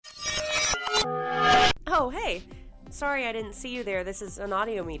Oh, hey. Sorry I didn't see you there. This is an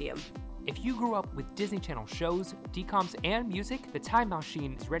audio medium. If you grew up with Disney Channel shows, DCOMs, and music, the Time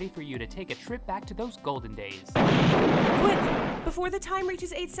Machine is ready for you to take a trip back to those golden days. Quick! Before the time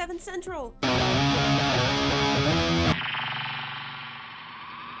reaches 8/7 Central!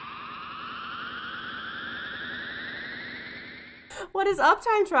 What is up,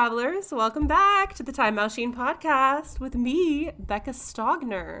 time travelers? Welcome back to the Time Machine podcast with me, Becca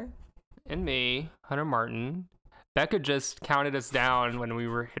Stogner. And me, Hunter Martin. Becca just counted us down when we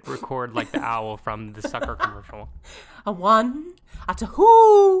were hit record like the owl from the Sucker commercial. A 1, a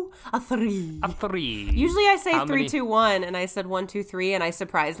 2, a 3. A 3. Usually I say 3, 2, 1, and I said 1, 2, 3, and I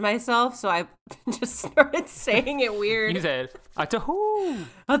surprised myself, so I just started saying it weird. You said, a 2.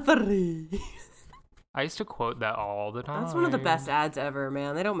 A 3. I used to quote that all the time. That's one of the best ads ever,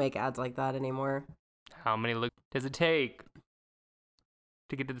 man. They don't make ads like that anymore. How many looks does it take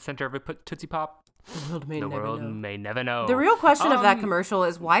to get to the center of a Tootsie Pop? The world may never know. The real question of that commercial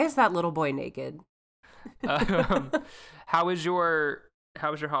is, why is that little boy naked? How was your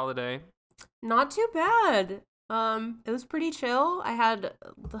holiday? Not too bad. It was pretty chill. I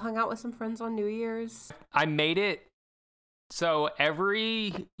hung out with some friends on New Year's. I made it. So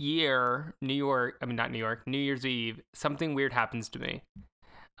every year, New Year's Eve, something weird happens to me.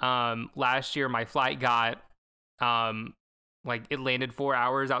 Last year, my flight got, it landed 4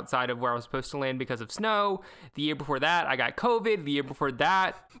 hours outside of where I was supposed to land because of snow. The year before that, I got COVID. The year before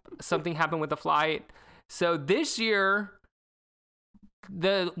that, something happened with the flight. So this year,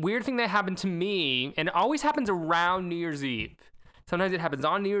 the weird thing that happened to me, and it always happens around New Year's Eve. Sometimes it happens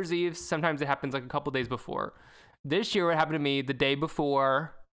on New Year's Eve. Sometimes it happens like a couple days before. This year, what happened to me the day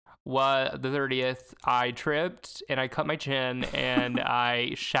before was the 30th. I tripped and I cut my chin and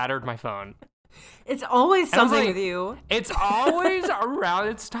I shattered my phone. It's always something with you. It's always around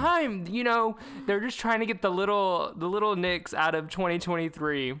its time. You know, they're just trying to get the little nicks out of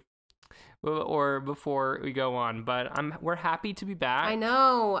 2023 or before we go on. But we're happy to be back. I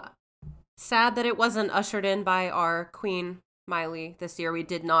know. Sad that it wasn't ushered in by our queen, Miley, this year. We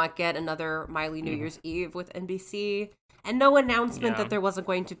did not get another Miley New Year's Eve with NBC. And no announcement that there wasn't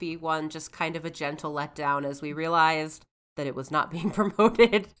going to be one, just kind of a gentle letdown as we realized that it was not being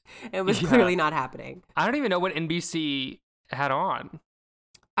promoted. It was clearly not happening. I don't even know what NBC had on.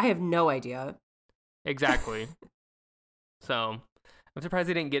 I have no idea. Exactly. So I'm surprised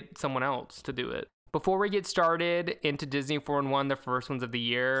they didn't get someone else to do it. Before we get started into Disney 4-in-1, the first ones of the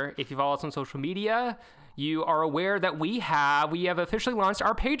year, if you follow us on social media, you are aware that we have officially launched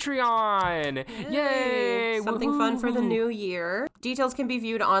our Patreon. Yay! Something fun for the new year. Details can be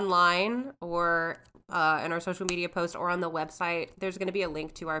viewed online or in our social media post or on the website. There's going to be a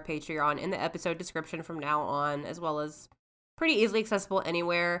link to our Patreon in the episode description from now on, as well as pretty easily accessible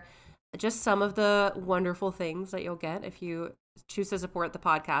anywhere. Just some of the wonderful things that you'll get if you choose to support the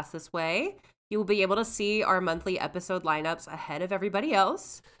podcast this way. You will be able to see our monthly episode lineups ahead of everybody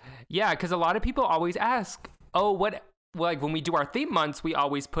else. Yeah, because a lot of people always ask, when we do our theme months, we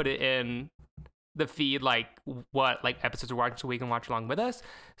always put it in the feed, what episodes we're watching so we can watch along with us.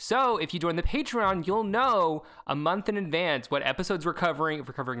 So if you join the Patreon, you'll know a month in advance what episodes we're covering, if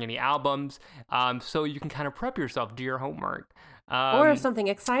we're covering any albums, so you can kind of prep yourself, do your homework. Or if something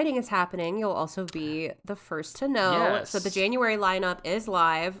exciting is happening, you'll also be the first to know. Yes. So the January lineup is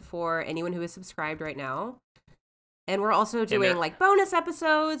live for anyone who is subscribed right now. And we're also doing bonus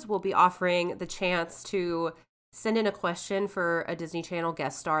episodes. We'll be offering the chance to send in a question for a Disney Channel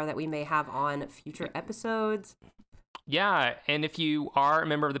guest star that we may have on future episodes. Yeah, and if you are a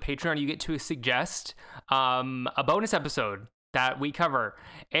member of the Patreon, you get to suggest a bonus episode that we cover.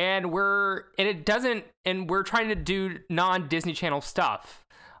 And we're trying to do non-Disney Channel stuff.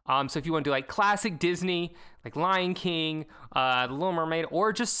 So if you want to do classic Disney, like Lion King, The Little Mermaid,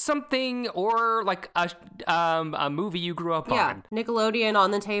 or just something, or a movie you grew up on. Nickelodeon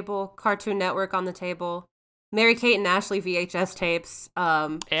on the table, Cartoon Network on the table, Mary-Kate and Ashley VHS tapes.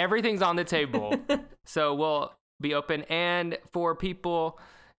 Everything's on the table. So we'll be open. And for people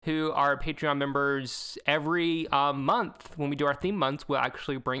who are Patreon members, every month when we do our theme months, we'll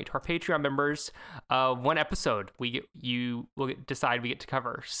actually bring it to our Patreon members one episode you will decide we get to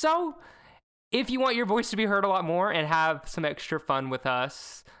cover. So if you want your voice to be heard a lot more and have some extra fun with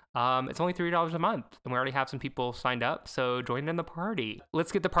us, it's only $3 a month, and we already have some people signed up, so join in the party.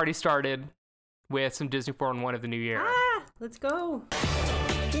 Let's get the party started with some Disney 4-in-1 of the new year. Let's go.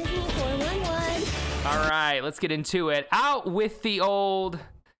 Disney 4-in-1. All right, let's get into it. Out with the old,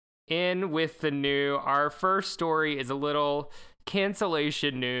 in with the new. Our first story is a little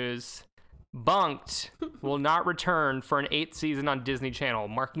cancellation news. Bunked will not return for an 8th season on Disney Channel,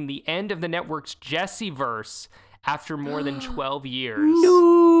 marking the end of the network's Jesseverse after more than 12 years.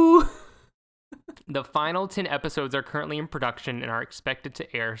 No. The final 10 episodes are currently in production and are expected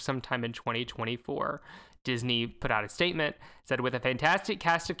to air sometime in 2024. Disney put out a statement, said, with a fantastic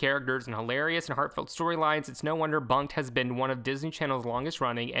cast of characters and hilarious and heartfelt storylines, it's no wonder Bunked has been one of Disney Channel's longest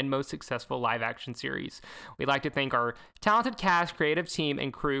running and most successful live-action series. We'd like to thank our talented cast, creative team,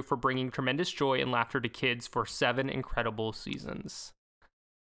 and crew for bringing tremendous joy and laughter to kids for 7 incredible seasons.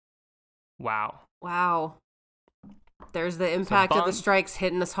 Wow. Wow. There's the impact of the strikes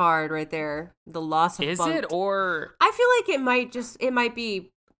hitting us hard right there. The loss of Bunked. Is it, or... I feel like it might be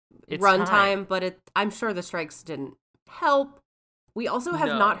runtime, but I'm sure the strikes didn't help. We also have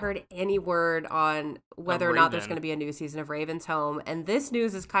not heard any word on whether or not there's going to be a new season of Raven's Home. And this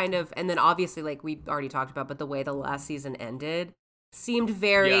news is kind of, and then obviously, like we already talked about, but the way the last season ended seemed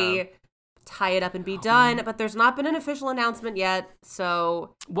very tie it up and be done. But there's not been an official announcement yet.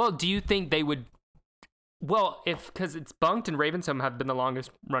 So, well, do you think they would? Well, because it's Bunked and Raven's Home have been the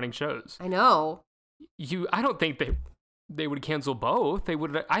longest running shows. I know. I don't think they would cancel both. They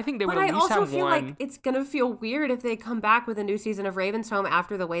would. I think they would at least have one. But I also feel like it's gonna feel weird if they come back with a new season of Raven's Home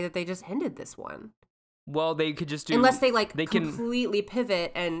after the way that they just ended this one. Well, they could just do, unless they completely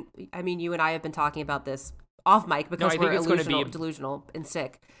pivot. And I mean, you and I have been talking about this off mic because we're delusional and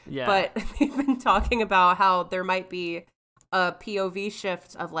sick. Yeah. But we've been talking about how there might be a POV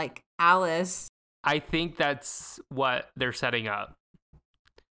shift of like Alice. I think that's what they're setting up.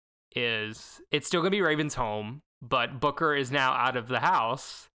 It's still gonna be Raven's Home, but Booker is now out of the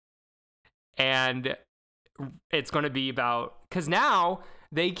house, and it's going to be about, because now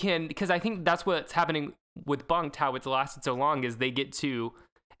they can, because I think that's what's happening with Bunked, how it's lasted so long, is they get to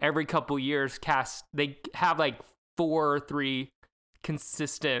every couple years cast, they have like 4 or 3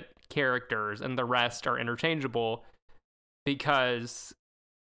 consistent characters and the rest are interchangeable, because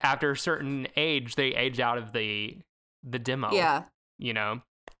after a certain age they age out of the demo. Yeah. You know?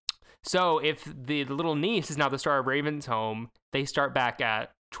 So if the little niece is now the star of Raven's Home, they start back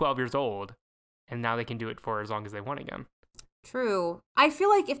at 12 years old, and now they can do it for as long as they want again. True. I feel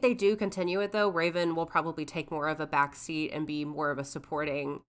like if they do continue it, though, Raven will probably take more of a back seat and be more of a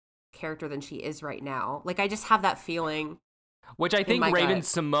supporting character than she is right now. Like, I just have that feeling. Which I think Raven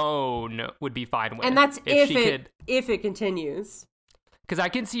Simone would be fine with. And that's if it continues. Because I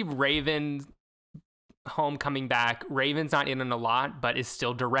can see Raven Home coming back. Raven's not in a lot, but is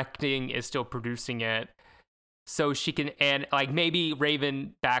still directing, is still producing it. So she can, and like maybe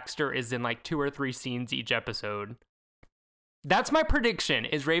Raven Baxter is in like 2 or 3 scenes each episode. That's my prediction,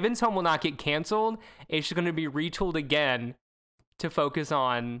 is Raven's Home will not get canceled. It's going to be retooled again to focus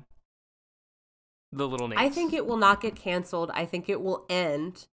on the little niece. I think it will not get canceled. I think it will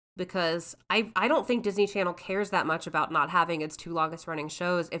end, because I don't think Disney Channel cares that much about not having its 2 longest running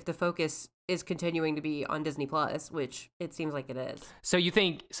shows if the focus is continuing to be on Disney Plus, which it seems like it is. So you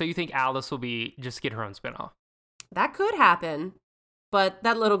think Alice will just get her own spinoff? That could happen, but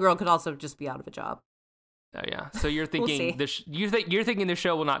that little girl could also just be out of a job. Oh yeah. So you're thinking you're thinking the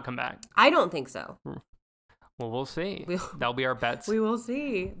show will not come back? I don't think so. Well, we'll see. That'll be our bets. We will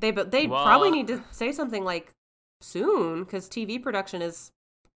see. They probably need to say something like soon, because TV production is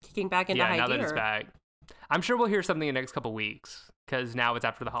kicking back into high gear. Yeah, now that it's back. I'm sure we'll hear something in the next couple weeks, because now it's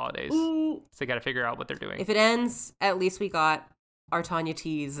after the holidays. Ooh. So they got to figure out what they're doing. If it ends, at least we got our Tanya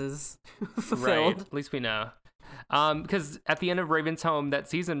teases fulfilled. Right, at least we know. Because at the end of Raven's Home that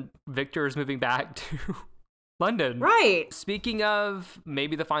season, Victor is moving back to London. Right. Speaking of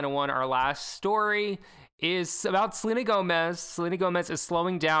maybe the final one, our last story is about Selena Gomez. Selena Gomez is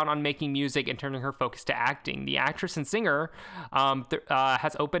slowing down on making music and turning her focus to acting. The actress and singer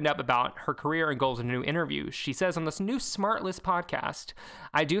has opened up about her career and goals in a new interview. She says on this new Smart List podcast,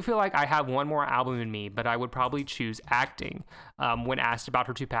 "I do feel like I have one more album in me, but I would probably choose acting," when asked about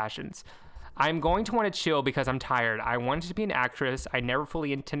her 2 passions. "I'm going to want to chill because I'm tired. I wanted to be an actress. I never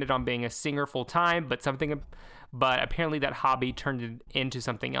fully intended on being a singer full time, but apparently that hobby turned into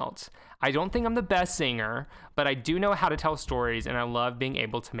something else. I don't think I'm the best singer, but I do know how to tell stories, and I love being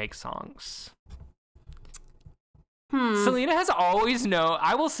able to make songs." Selena has always known.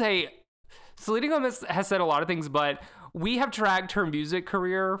 I will say, Selena Gomez has said a lot of things, but we have tracked her music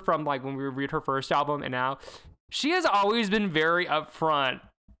career from like when we reviewed her first album, and now she has always been very upfront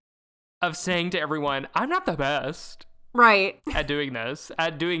of saying to everyone, "I'm not the best at doing this,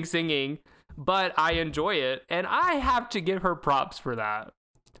 at doing singing, but I enjoy it," and I have to give her props for that.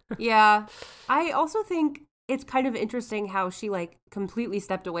 Yeah. I also think it's kind of interesting how she like completely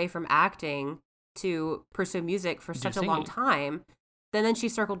stepped away from acting to pursue music for such a long time. then she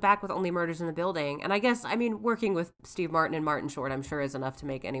circled back with Only Murders in the Building. And I guess, I mean, working with Steve Martin and Martin Short, I'm sure is enough to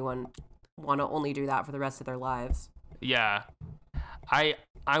make anyone want to only do that for the rest of their lives. Yeah. I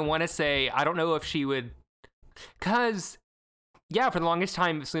want to say, I don't know if she would, because, yeah, for the longest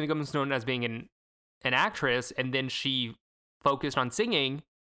time, Selena Gomez was known as being an actress, and then she focused on singing,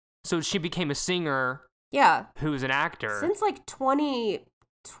 so she became a singer. Yeah. Who's an actor. Since like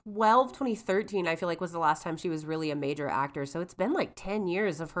 2012, 2013, I feel like was the last time she was really a major actor. So it's been like 10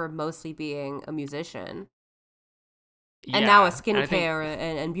 years of her mostly being a musician. Yeah. And now a skincare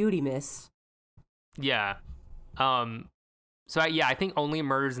and beauty miss. Yeah. So I think Only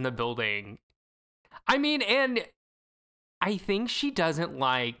Murders in the Building. I mean, and I think she doesn't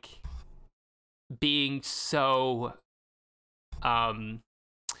like being so,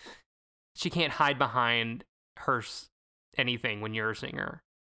 she can't hide behind anything when you're a singer.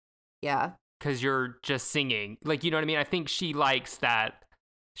 Yeah. Because you're just singing. Like, you know what I mean? I think she likes that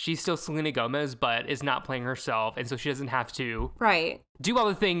she's still Selena Gomez, but is not playing herself. And so she doesn't have to do all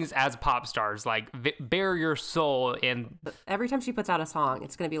the things as pop stars, like bare your soul. And every time she puts out a song,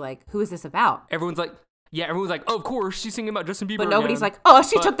 it's going to be like, who is this about? Everyone's like, oh, of course, she's singing about Justin Bieber. But nobody's like, oh,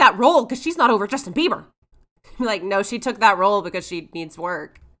 she took that role because she's not over Justin Bieber. Like, no, she took that role because she needs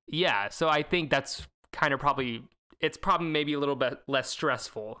work. Yeah, so I think that's kind of probably maybe a little bit less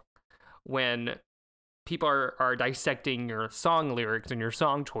stressful when people are dissecting your song lyrics and your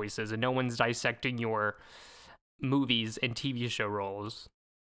song choices, and no one's dissecting your movies and TV show roles.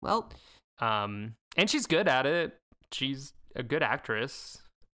 Well, and she's good at it. She's a good actress.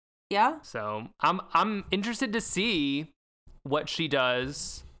 Yeah. So I'm interested to see what she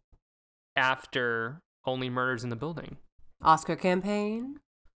does after Only Murders in the Building. Oscar campaign?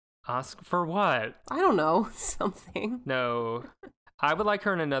 Ask for what? I don't know. Something. No. I would like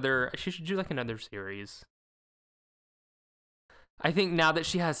her in another... She should do like another series. I think now that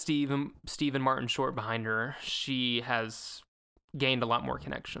she has Steve and Martin Short behind her, she has gained a lot more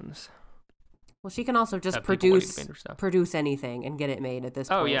connections. Well, she can also just produce anything and get it made at this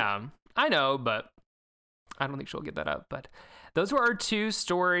point. Oh, yeah. I know, but I don't think she'll get that up. But those were our two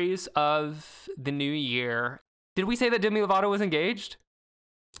stories of the new year. Did we say that Demi Lovato was engaged?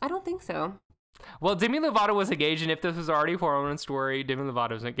 I don't think so. Well, Demi Lovato was engaged, and if this was already a horror story, Demi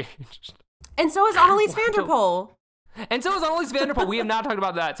Lovato was engaged. And so is Annalise Vanderpool. And so is Annalise Vanderpool. We have not talked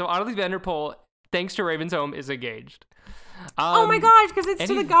about that. So Annalise Vanderpool, thanks to Raven's Home, is engaged. Oh my gosh, because it's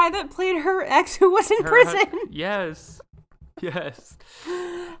to the guy that played her ex who was in prison. Yes.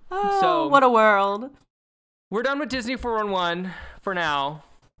 Oh, so, what a world. We're done with Disney 411 for now.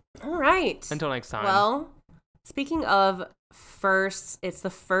 All right. Until next time. Well, speaking of firsts, it's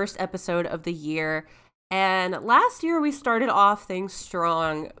the first episode of the year. And last year we started off things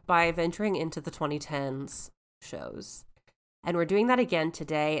strong by venturing into the 2010s shows. And we're doing that again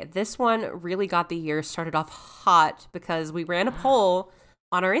today. This one really got the year started off hot because we ran a poll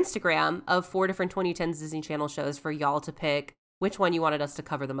on our Instagram of 4 different 2010s Disney Channel shows for y'all to pick which one you wanted us to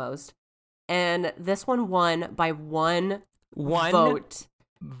cover the most. And this one won by one vote.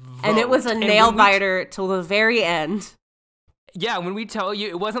 And it was a nail biter till the very end. Yeah, when we tell you,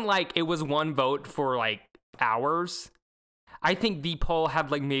 it wasn't like it was one vote for like hours. I think the poll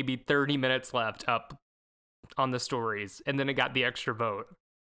had like maybe 30 minutes left up on the stories, and then it got the extra vote.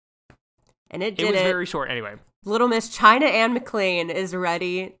 And it was very short anyway. Little Miss China Ann McClain is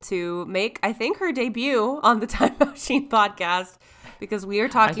ready to make, I think, her debut on the Time Machine podcast, because we are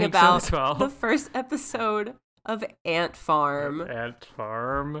talking about the first episode of Ant Farm. Ant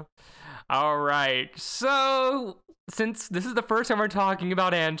Farm. All right. So, since this is the first time we're talking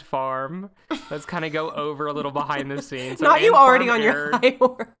about Ant Farm, let's kind of go over a little behind the scenes. So Not you already on your high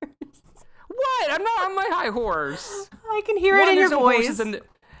horse. What? I'm not on my high horse. I can hear it in your voice.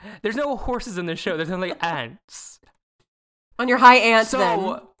 There's no horses in the show. There's only ants. On your high ant,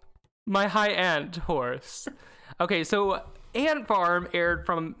 then. My high ant horse. Okay, so Ant Farm aired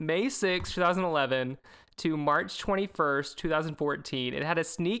from May 6, 2011 to March 21st, 2014. It had a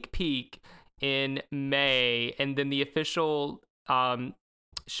sneak peek in May, and then the official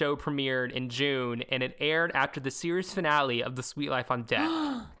show premiered in June, and it aired after the series finale of The Sweet Life on Deck.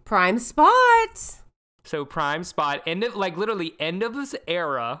 Prime spot. So prime spot, end of this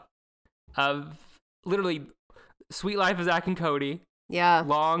era of literally Sweet Life of Zach and Cody. Yeah.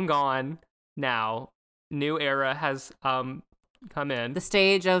 Long gone now. New era has come in. The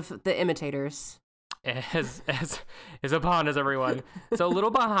stage of the imitators. Is upon us, everyone. So a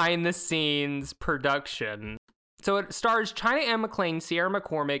little behind the scenes production. So it stars China Ann McClain, Sierra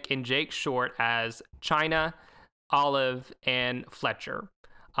McCormick, and Jake Short as China, Olive, and Fletcher.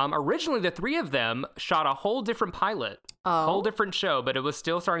 Originally, the three of them shot a whole different pilot, whole different show, but it was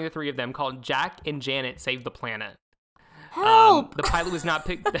still starring the three of them, called Jack and Janet Save the Planet. Help! The pilot was not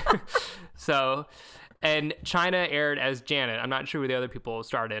picked. And China aired as Janet. I'm not sure who the other people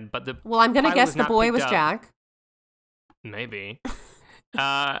starred in, but I'm going to guess the boy was up. Jack. Maybe.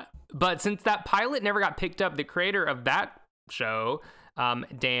 But since that pilot never got picked up, the creator of that show,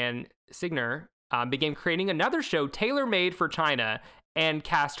 Dan Signer, began creating another show tailor-made for China and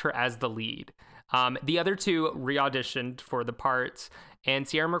cast her as the lead. The other two re-auditioned for the parts, and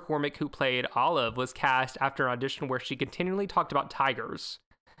Sierra McCormick, who played Olive, was cast after an audition where she continually talked about tigers.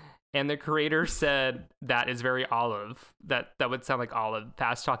 And the creator said that is very Olive. That would sound like Olive,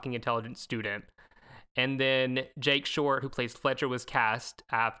 fast-talking, intelligent student. And then Jake Short, who plays Fletcher, was cast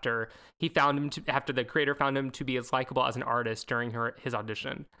after the creator found him to be as likable as an artist during his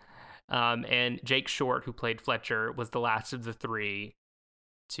audition. And Jake Short, who played Fletcher, was the last of the three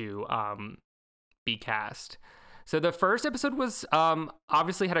to be cast. So the first episode was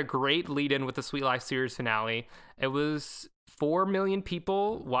obviously had a great lead-in with the Sweet Life series finale. It was 4 million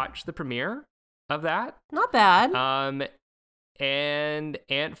people watched the premiere of that. Not bad. And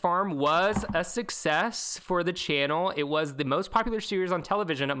Ant Farm was a success for the channel. It was the most popular series on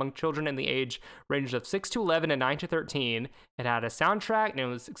television among children in the age range of 6 to 11 and 9 to 13. It had a soundtrack and it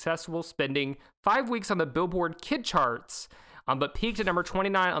was successful, spending 5 weeks on the Billboard Kid Charts, but peaked at number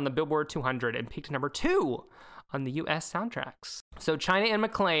 29 on the Billboard 200 and peaked at number 2 on the U.S. soundtracks. So China and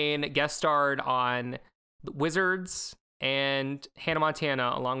McClain guest starred on Wizards and Hannah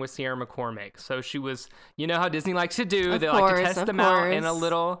Montana along with Sierra McCormick. So she was, you know how Disney likes to do. They like to test them out in a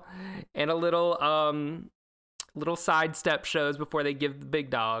little sidestep shows before they give the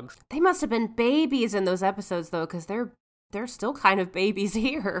big dogs. They must have been babies in those episodes though, because they're still kind of babies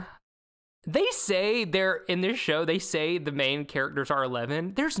here. They say in this show, they say the main characters are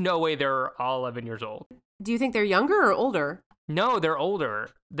 11. There's no way they're all 11 years old. Do you think they're younger or older? No, they're older.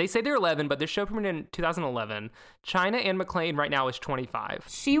 They say they're 11, but this show premiered in 2011. China and McClain right now is 25.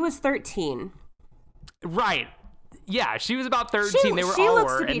 She was 13. Right. Yeah, she was about 13. They were she all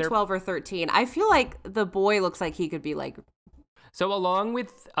looks to be 12 or 13. I feel like the boy looks like he could be like... So along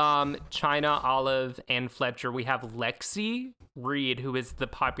with China, Olive, and Fletcher, we have Lexi Reed, who is the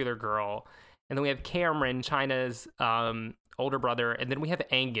popular girl. And then we have Cameron, China's older brother. And then we have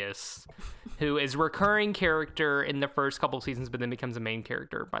Angus, who is a recurring character in the first couple seasons, but then becomes a main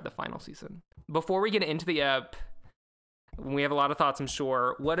character by the final season. Before we get into the ep, we have a lot of thoughts, I'm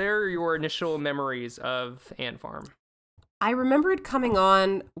sure. What are your initial memories of Ant Farm? I remembered coming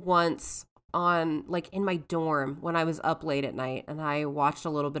on once on like in my dorm when I was up late at night, and I watched a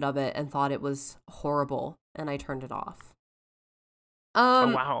little bit of it and thought it was horrible, and I turned it off.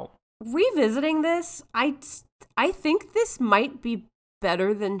 Oh, wow. Revisiting this, I think this might be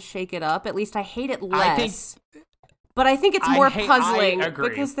better than Shake It Up. At least I hate it less. But I think it's more puzzling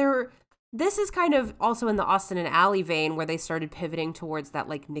because this is kind of also in the Austin and Ally vein where they started pivoting towards that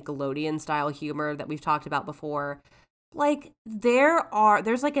like Nickelodeon style humor that we've talked about before. Like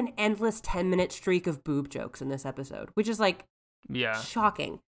there's like an endless 10-minute streak of boob jokes in this episode, which is like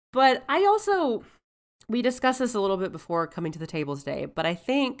shocking. But we discussed this a little bit before coming to the table today, but I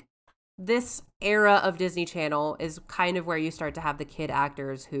think this era of Disney Channel is kind of where you start to have the kid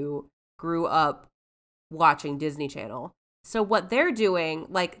actors who grew up watching Disney Channel. So what they're doing,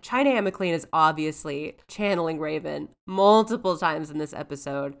 like China Anne McClain is obviously channeling Raven multiple times in this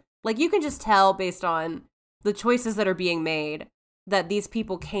episode. Like you can just tell based on the choices that are being made that these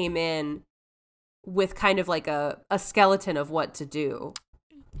people came in with kind of like a skeleton of what to do.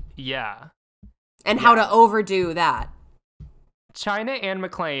 Yeah. And how to overdo that. China Anne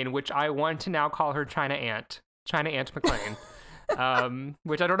McClain, which I want to now call her China Ant McClain,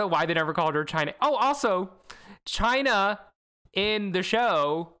 which I don't know why they never called her China. Oh, also, China in the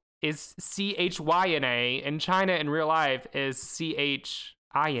show is CHYNA, and China in real life is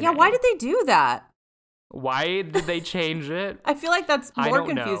CHINA. Yeah, why did they do that? Why did they change it? I feel like that's more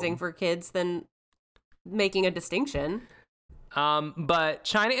confusing for kids than making a distinction. But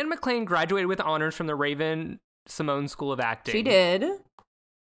China Anne McClain graduated with honors from the Raven Simone School of Acting. She did.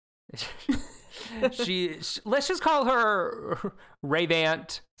 Let's just call her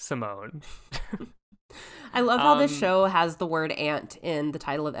Ravant Simone. I love how this show has the word ant in the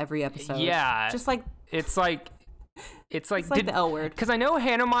title of every episode. Yeah. Just like it's like the L word. Because I know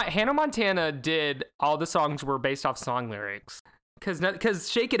Hannah Montana did all the songs were based off song lyrics. Because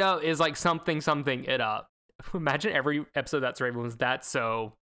Shake It Up is like something it up. Imagine every episode that's Raven was that's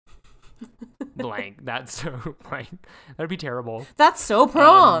so blank. That's so blank. That'd be terrible. That's so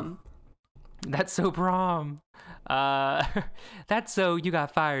prom. That's so prom. That's so you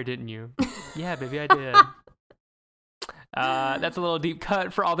got fired, didn't you? Yeah, baby, I did. That's a little deep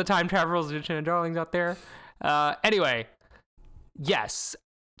cut for all the time travelers and darlings out there. Anyway, yes,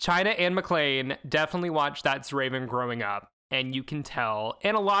 China and McClain definitely watched That's Raven growing up. And you can tell.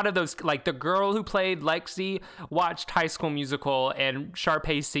 And a lot of those, like the girl who played Lexi watched High School Musical and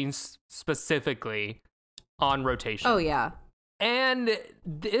Sharpay's scenes specifically on rotation. Oh, yeah. And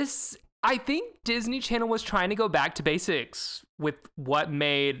this, I think Disney Channel was trying to go back to basics with what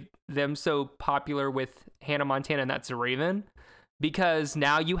made them so popular with Hannah Montana and That's a Raven. Because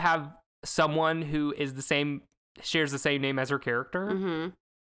now you have someone who is shares the same name as her character. Mm-hmm.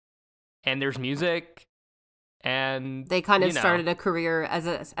 And there's music. And they kind of started a career as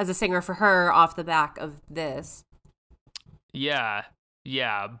a singer for her off the back of this. Yeah,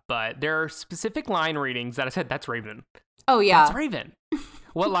 but there are specific line readings that I said, that's Raven. Oh, yeah. That's Raven.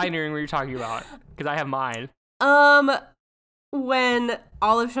 What line reading were you talking about? Because I have mine. When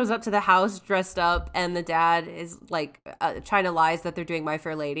Olive shows up to the house dressed up and the dad is like trying to lies that they're doing My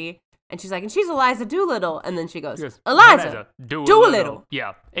Fair Lady. And she's like, and she's Eliza Doolittle. And then she goes, Eliza Doolittle.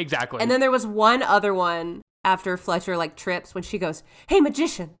 Yeah, exactly. And then there was one other one after Fletcher like trips when she goes, hey,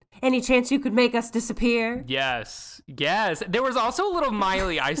 magician, any chance you could make us disappear? Yes. There was also a little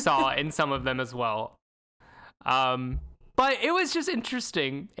Miley I saw in some of them as well. But it was just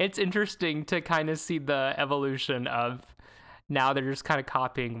interesting. It's interesting to kind of see the evolution of now they're just kind of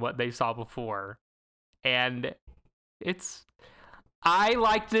copying what they saw before. And I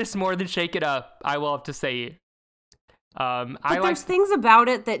liked this more than Shake It Up, I will have to say. But there's things about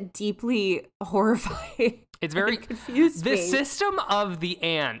it that deeply horrify. It's very confused. The system of the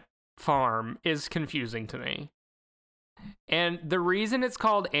ant farm is confusing to me. And the reason it's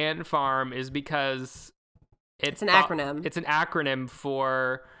called Ant Farm is because it's an acronym. It's an acronym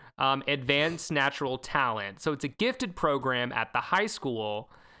for Advanced Natural Talent. So it's a gifted program at the high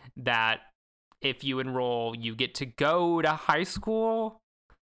school that if you enroll, you get to go to high school,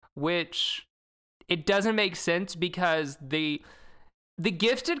 which it doesn't make sense because the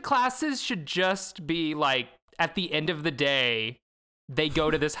gifted classes should just be like, at the end of the day, they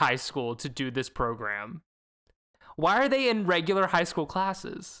go to this high school to do this program. Why are they in regular high school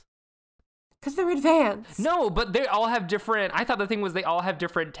classes? Because they're advanced. No, but they all have different, I thought the thing was they all have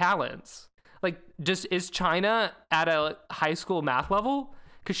different talents. Like, is China at a high school math level?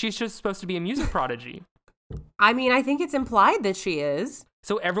 Because she's just supposed to be a music prodigy. I mean, I think it's implied that she is.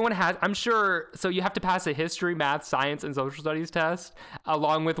 So everyone has, I'm sure, so you have to pass a history, math, science, and social studies test,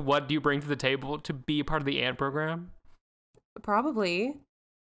 along with what do you bring to the table to be part of the ANT program? Probably.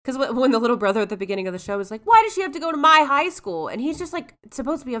 Because when the little brother at the beginning of the show is like, why does she have to go to my high school? And he's just like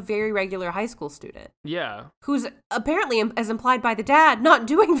supposed to be a very regular high school student. Yeah. Who's apparently, as implied by the dad, not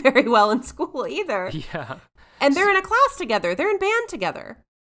doing very well in school either. Yeah. And they're in a class together. They're in band together.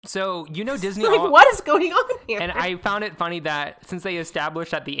 So, Disney... like, what is going on here? And I found it funny that since they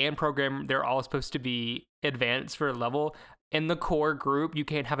established that the ANT program, they're all supposed to be advanced for a level, in the core group, you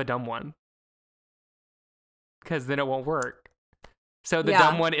can't have a dumb one. Because then it won't work. So the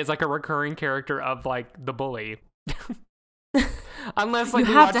dumb one is like a recurring character of like the bully. Unless like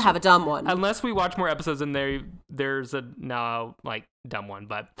you have to have a dumb one. Unless we watch more episodes and there's a dumb one.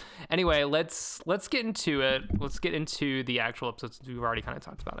 But anyway, let's get into it. Let's get into the actual episodes. We've already kind of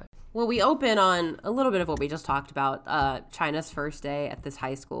talked about it. Well, we open on a little bit of what we just talked about. China's first day at this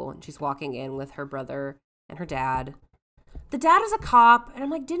high school, and she's walking in with her brother and her dad. The dad is a cop, and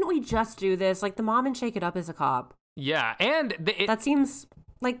I'm like, didn't we just do this? Like, the mom in Shake It Up is a cop. Yeah, and that seems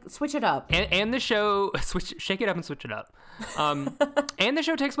like switch it up. And the show Shake It Up and switch it up. And the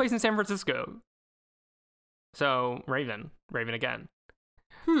show takes place in San Francisco. So Raven again.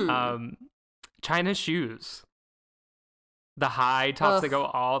 China's shoes, the high tops that go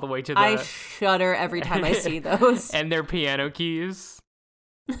all the way to the. I shudder every time I see those. And their piano keys.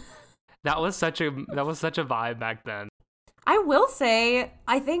 That was such a vibe back then. I will say,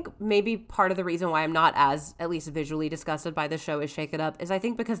 I think maybe part of the reason why I'm not as, at least visually disgusted by the show as Shake It Up is I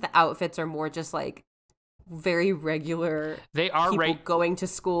think because the outfits are more just like very regular. They are people going to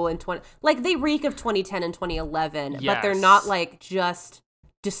school in like they reek of 2010 and 2011, yes. But they're not like just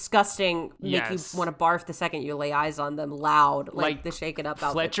disgusting, yes. make you want to barf the second you lay eyes on them loud, like the Shake It Up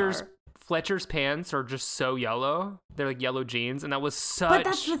outfits Fletcher's pants are just so yellow. They're like yellow jeans, and that was such. But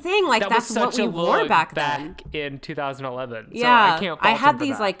that's the thing, like that's what we wore back then. In 2011. Yeah, so I had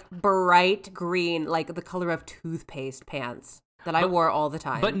these like bright green, like the color of toothpaste pants that I wore all the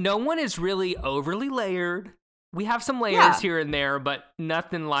time. But no one is really overly layered. We have some layers here and there, but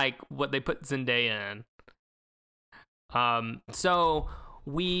nothing like what they put Zendaya in. So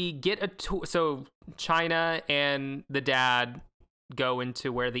we get a tour. So China and the dad go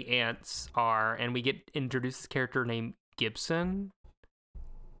into where the ants are, and we get introduced this character named Gibson.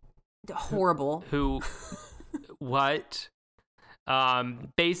 Horrible. Who what?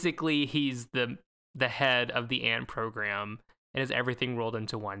 Basically he's the head of the ant program and has everything rolled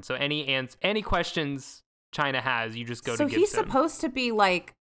into one. So any questions China has, you just go to Gibson. So he's supposed to be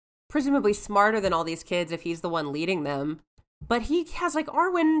like presumably smarter than all these kids if he's the one leading them, but he has like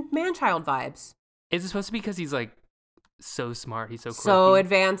Arwen man-child vibes. Is it supposed to be because he's like so smart? He's so quirky? So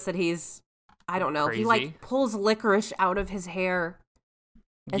advanced that he's, I don't know, Crazy. he like pulls licorice out of his hair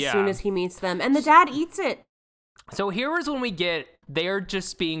as soon as he meets them, and the dad eats it. So here is when we get, they're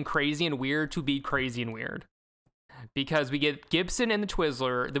just being crazy and weird to be crazy and weird. Because we get Gibson and the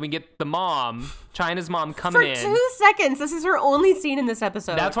Twizzler, then we get the mom, China's mom, coming in. For 2 seconds. This is her only scene in this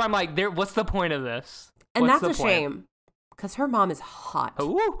episode. That's why I'm like, what's the point of this? And What's that's the a point? shame. Because her mom is hot.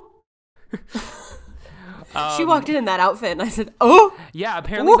 Ooh. She walked in that outfit, and I said, oh! Yeah,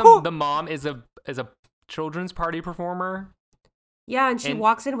 apparently the mom is a children's party performer. Yeah, and she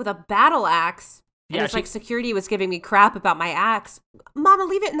walks in with a battle axe. And it's like security was giving me crap about my axe. Mama,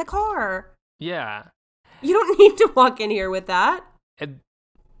 leave it in the car. Yeah. You don't need to walk in here with that.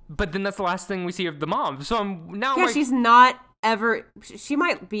 But then that's the last thing we see of the mom. So now Yeah, she's not ever... She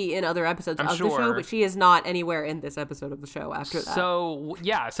might be in other episodes of the show, but she is not anywhere in this episode of the show after that. So,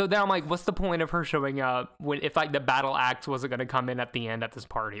 yeah. So then I'm like, what's the point of her showing up if like the battle axe wasn't going to come in at the end at this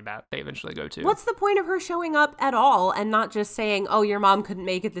party that they eventually go to? What's the point of her showing up at all and not just saying, oh, your mom couldn't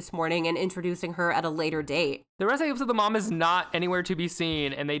make it this morning and introducing her at a later date? The rest of the episode, the mom is not anywhere to be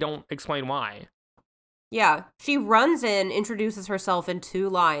seen, and they don't explain why. Yeah, she runs in, introduces herself in 2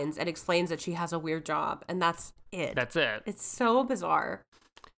 lines, and explains that she has a weird job, and that's it. That's it. It's so bizarre.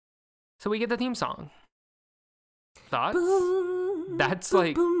 So we get the theme song. Thoughts? Boom, That's boom,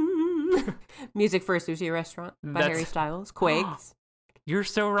 like... boom. Music for a Sushi Restaurant by Harry Styles. Quags. You're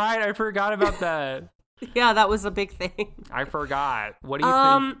so right. I forgot about that. Yeah, that was a big thing. I forgot. What do you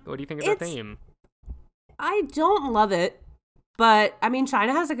think? What do you think of the theme? I don't love it. But I mean,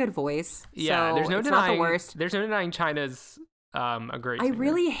 China has a good voice. Yeah, so there's no it's denying. not the worst. There's no denying China's a great singer. I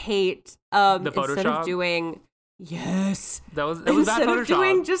really hate the instead Photoshop? of doing that was that instead Photoshop. of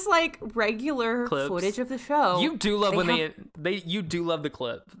doing just like regular Clips. footage of the show. You do love you do love the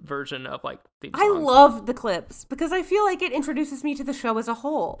clip version of like theme I song. love the clips because I feel like it introduces me to the show as a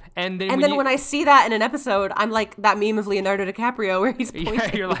whole. And then when I see that in an episode, I'm like that meme of Leonardo DiCaprio where he's pointing.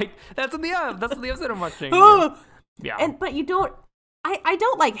 Yeah, you're like that's in the episode I'm watching. Yeah. But you don't. I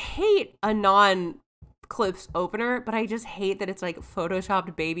don't like hate a non-clips opener, but I just hate that it's like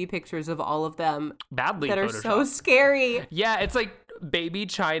photoshopped baby pictures of all of them Badly that photoshopped. are so scary. Yeah, it's like baby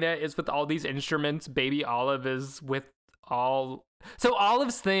China is with all these instruments. Baby Olive is with all. So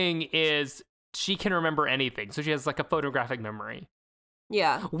Olive's thing is she can remember anything. So she has like a photographic memory.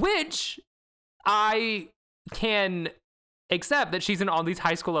 Yeah. Which I can accept that she's in all these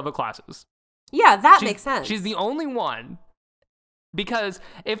high school level classes. Yeah, that makes sense. She's the only one. Because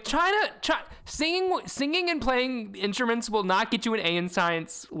if singing and playing instruments will not get you an A in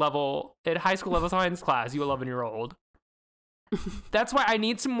science level at high school level science class, you 11-year-old. That's why I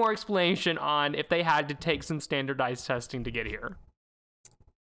need some more explanation on if they had to take some standardized testing to get here.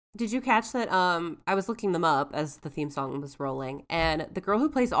 Did you catch that? I was looking them up as the theme song was rolling, and the girl who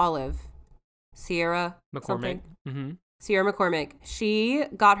plays Olive, Sierra McCormick. Mm-hmm. Sierra McCormick, she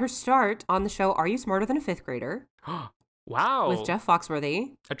got her start on the show Are You Smarter Than a Fifth Grader? Wow. With Jeff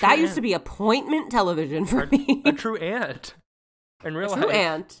Foxworthy. That used to be appointment television for me. A true aunt. In real life. A true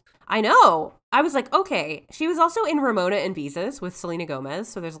aunt. I know. I was like, okay. She was also in Ramona and Beezus with Selena Gomez,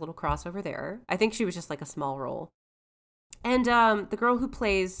 so there's a little crossover there. I think she was just like a small role. And the girl who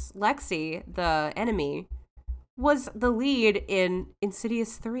plays Lexi, the enemy, was the lead in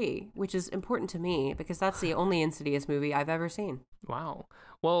Insidious 3, which is important to me because that's the only Insidious movie I've ever seen. Wow.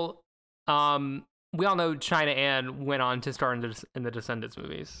 Well, we all know China Ann went on to star in the Descendants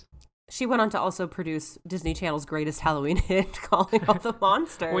movies. She went on to also produce Disney Channel's greatest Halloween hit, Calling All the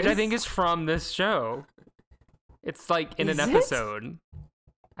Monsters. Which I think is from this show. It's like in an episode,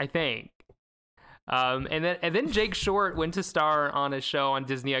 I think. And then Jake Short went to star on a show on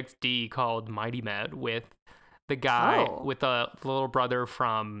Disney XD called Mighty Med with the guy with the little brother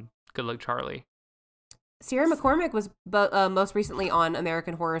from Good Luck Charlie. Sierra McCormick was most recently on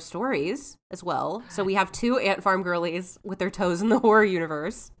American Horror Stories as well. So we have 2 Ant Farm girlies with their toes in the horror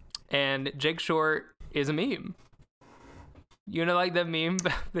universe. And Jake Short is a meme. You know, like that meme?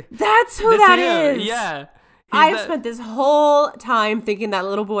 That's who that is. Yeah. I've spent this whole time thinking that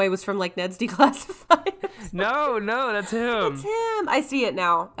little boy was from like Ned's Declassified. No, that's him. It's him. I see it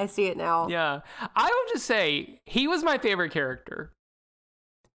now. Yeah. I will just say, he was my favorite character.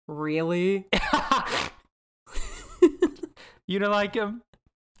 Really? You don't like him?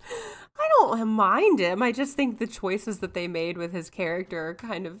 I don't mind him. I just think the choices that they made with his character are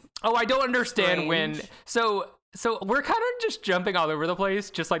kind of I don't understand strange. when... So we're kind of just jumping all over the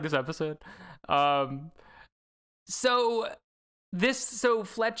place, just like this episode. So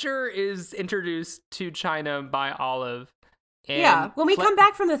Fletcher is introduced to China by Olive. And when we come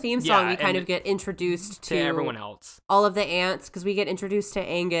back from the theme song, we kind and of get introduced to everyone else. All of the ants, because we get introduced to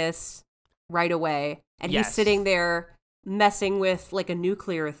Angus right away. And he's sitting there messing with like a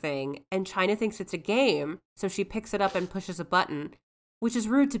nuclear thing. And China thinks it's a game. So she picks it up and pushes a button, which is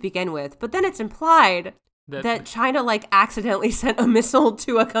rude to begin with. But then it's implied that China like accidentally sent a missile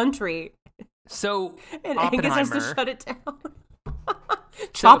to a country. So and Angus has to shut it down.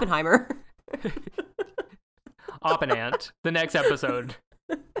 Choppenheimer. A.N.T, the next episode.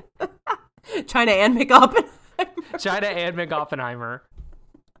 China and McOppenheimer. China and McOppenheimer.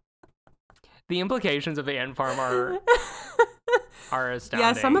 The implications of the ant farm are astounding.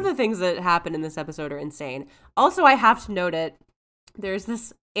 Yeah, some of the things that happen in this episode are insane. Also, I have to note it. There's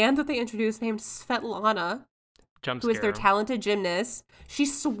this ant that they introduced named Svetlana, who is their talented gymnast. She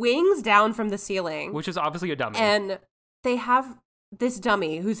swings down from the ceiling. Which is obviously a dummy. And they have this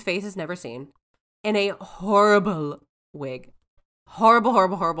dummy whose face is never seen in a horrible wig.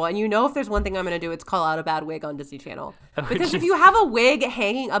 Horrible. And you know if there's one thing I'm going to do, it's call out a bad wig on Disney Channel. Because if you have a wig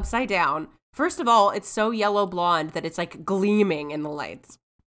hanging upside down, first of all, it's so yellow blonde that it's like gleaming in the lights.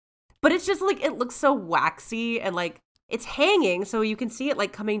 But it's just like, it looks so waxy and like it's hanging so you can see it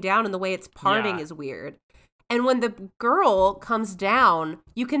like coming down, and the way it's parting is weird. And when the girl comes down,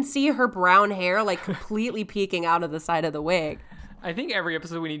 you can see her brown hair like completely peeking out of the side of the wig. I think every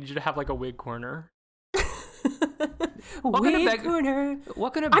episode we need you to have like a wig corner. Wig corner.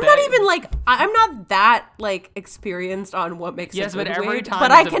 What kind of I'm not even like, I'm not that like experienced on what makes a good every wig, time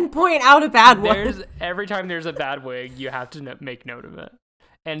but I can point out a bad one. Every time there's a bad wig, you have to make note of it.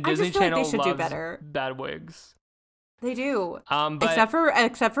 And I Disney just feel Channel like they should do loves better. bad wigs. They do. But,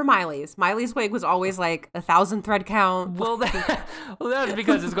 except for Miley's. Miley's wig was always like 1,000 thread count. Well, that's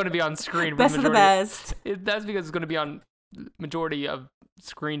because it's going to be on screen. Best of the best. That's because it's going to be on majority of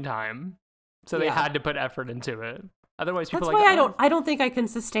screen time. So they had to put effort into it. Otherwise, people that's why I don't think I can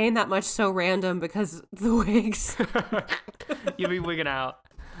sustain that much so random, because the wigs. You'll be wigging out.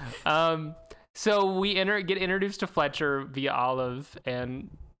 So we get introduced to Fletcher via Olive, and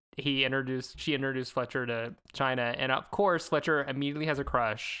she introduced Fletcher to China, and of course Fletcher immediately has a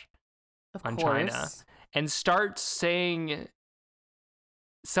crush on China and starts saying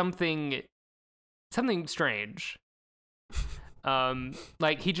something strange.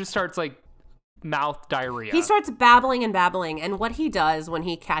 Like he just starts like mouth diarrhea. He starts babbling, and what he does when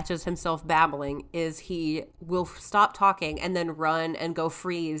he catches himself babbling is he will stop talking and then run and go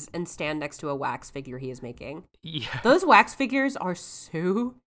freeze and stand next to a wax figure he is making. Yeah. Those wax figures are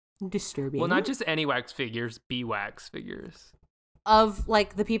so disturbing. Well, not just any wax figures, wax figures. Of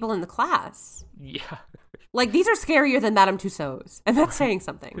like the people in the class. Yeah. Like these are scarier than Madame Tussauds, and that's saying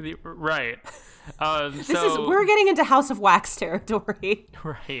something. Right. We're getting into House of Wax territory.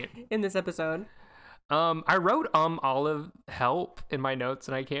 Right. In this episode. I wrote Olive help in my notes,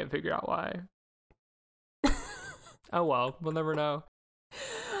 and I can't figure out why. Oh well, we'll never know.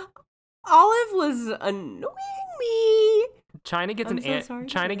 Olive was annoying me. China gets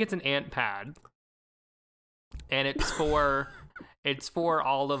gets an ant pad, and it's for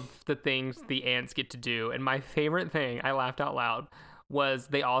all of the things the ants get to do. And my favorite thing, I laughed out loud, was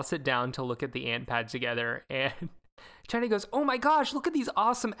they all sit down to look at the ant pad together, and China goes, "Oh my gosh, look at these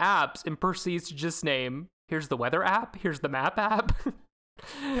awesome apps," and proceeds to just name, here's the weather app, here's the map app.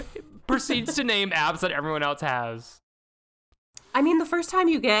 Proceeds to name apps that everyone else has. I mean, the first time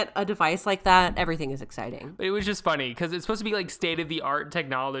you get a device like that, everything is exciting. But it was just funny because it's supposed to be like state-of-the-art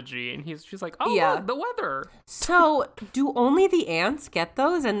technology, and she's like, "Oh, yeah, look, the weather." So, do only the ants get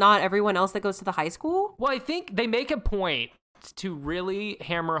those and not everyone else that goes to the high school? Well, I think they make a point to really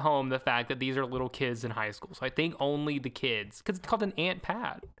hammer home the fact that these are little kids in high school. So I think only the kids, because it's called an ant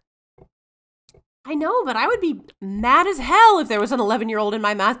pad. I know, but I would be mad as hell if there was an 11-year-old in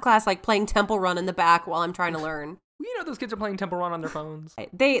my math class like playing Temple Run in the back while I'm trying to learn. You know those kids are playing Temple Run on their phones.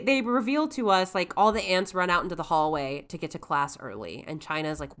 They reveal to us like all the ants run out into the hallway to get to class early, and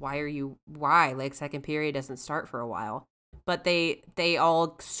China's like, why? Like second period doesn't start for a while. But they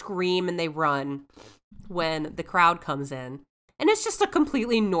all scream and they run when the crowd comes in. And it's just a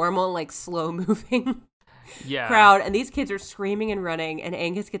completely normal, like slow moving Yeah. crowd, and these kids are screaming and running, and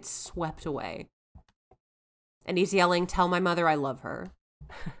Angus gets swept away. And he's yelling, "Tell my mother I love her."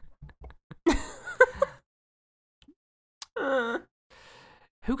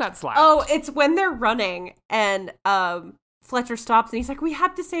 Who got slapped? Oh, it's when they're running, and Fletcher stops, and he's like, "We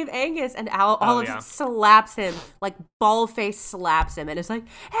have to save Angus," and Olive slaps him, like ball-face slaps him, and it's like,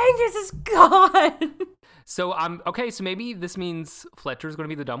 "Angus is gone." So okay. So maybe this means Fletcher's going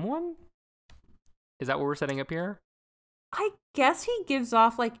to be the dumb one. Is that what we're setting up here? I guess he gives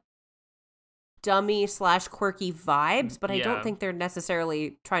off like dummy / quirky vibes, but I don't think they're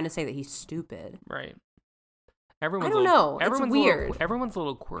necessarily trying to say that he's stupid. Right. I don't know. It's weird. Everyone's a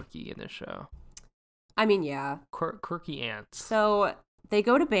little quirky in this show. I mean, yeah. Quirky ants. So they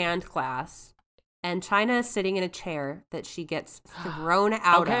go to band class, and China is sitting in a chair that she gets thrown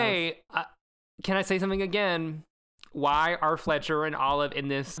out of. Okay. Can I say something again? Why are Fletcher and Olive in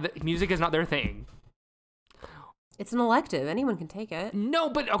this? Music is not their thing. It's an elective. Anyone can take it. No,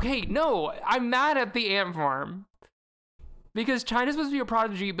 but okay, no. I'm mad at the ant farm. Because China's supposed to be a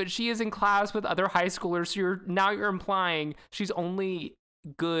prodigy, but she is in class with other high schoolers, so you're implying she's only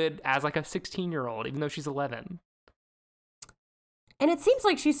good as like a 16-year-old, even though she's 11. And it seems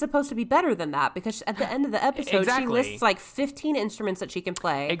like she's supposed to be better than that, because at the end of the episode, she lists like 15 instruments that she can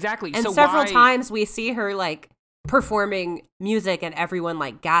play. Exactly. And so several times we see her like performing music and everyone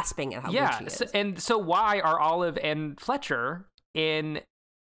like gasping at how good she is. So why are Olive and Fletcher in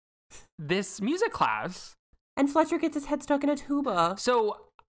this music class? And Fletcher gets his head stuck in a tuba. So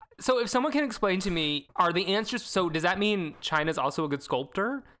if someone can explain to me, are the ants just, so does that mean China's also a good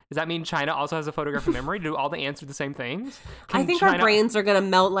sculptor? Does that mean China also has a photographic memory? Do all the ants do the same things? I think our brains are going to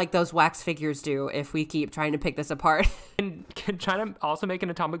melt like those wax figures do if we keep trying to pick this apart. And can China also make an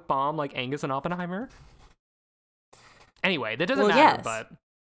atomic bomb like Angus and Oppenheimer? Anyway, that doesn't matter, yes. But...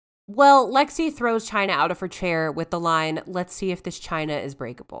 Well, Lexi throws China out of her chair with the line, "Let's see if this China is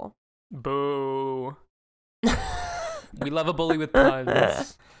breakable." Boo. We love a bully with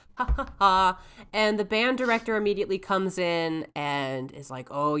puns. And the band director immediately comes in and is like,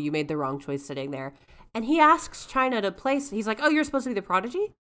 "Oh, you made the wrong choice sitting there." And he asks China to play. He's like, "Oh, you're supposed to be the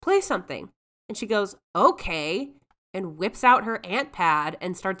prodigy? Play something." And she goes, "Okay," and whips out her ant pad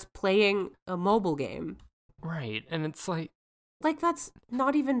and starts playing a mobile game. Right. And it's like that's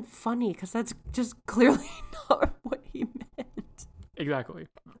not even funny, because that's just clearly not what he meant. Exactly.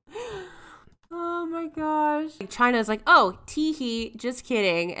 Oh my gosh. China's like, "Oh, tee-hee, just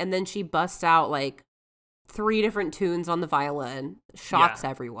kidding." And then she busts out like 3 different tunes on the violin, shocks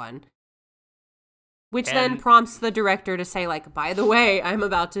everyone. Which then prompts the director to say like, "By the way, I'm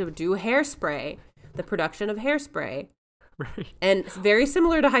about to do Hairspray, the production of Hairspray." Right. And very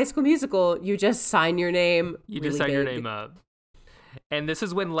similar to High School Musical, you just sign your name. You just sign your name up. And this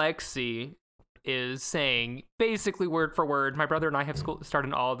is when Lexi is saying, basically word for word, "My brother and I have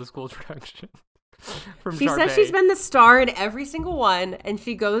started all the school's production." She says she's been the star in every single one, and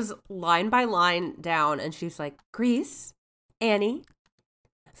she goes line by line down, and she's like, "Grease, Annie,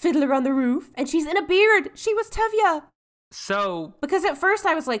 Fiddler on the Roof," and she's in a beard. She was Tevye. So, because at first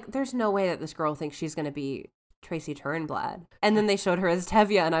I was like, there's no way that this girl thinks she's going to be Tracy Turnblad. And then they showed her as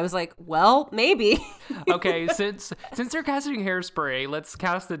Tevye, and I was like, well, maybe. Okay, since they're casting Hairspray, let's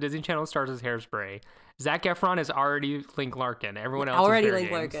cast the Disney Channel stars as Hairspray. Zac Efron is already Link Larkin. Everyone else already is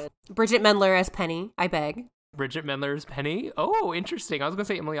Link Larkin. Bridget Mendler as Penny, I beg. Bridget Mendler as Penny? Oh, interesting. I was going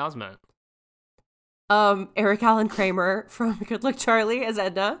to say Emily Osment. Eric Allen Kramer from Good Luck Charlie as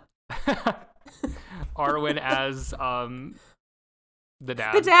Edna. Arwen as the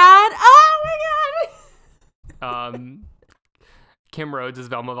dad. The dad? Oh my god! Kim Rhodes as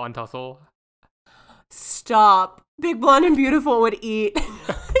Velma Von Tussle. Stop. Big Blonde and Beautiful would eat.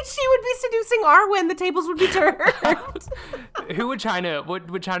 She would be seducing Arwen. The tables would be turned. Who would China?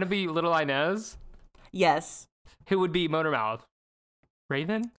 Would China be Little Inez? Yes. Who would be Motormouth?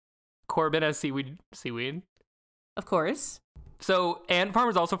 Raven? Corbin as Seaweed? Of course. So, Ant Farm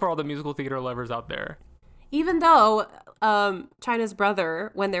is also for all the musical theater lovers out there. Even though China's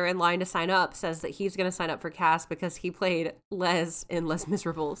brother, when they're in line to sign up, says that he's going to sign up for cast because he played Les in Les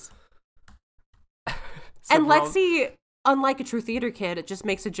Miserables. And Lexi, unlike a true theater kid, it just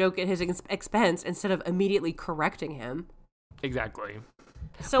makes a joke at his expense instead of immediately correcting him. Exactly.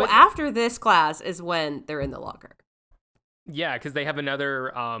 So after this class is when they're in the locker. Yeah, because they have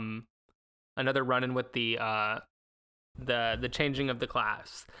another run-in with the changing of the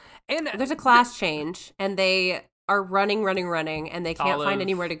class. And there's a class change, and they are running, and they can't find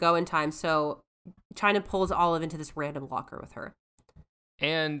anywhere to go in time, so China pulls Olive into this random locker with her.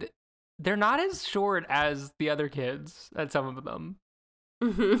 And they're not as short as the other kids at some of them.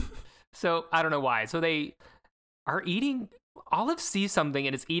 Mm-hmm. So I don't know why. So they are eating. Olive sees something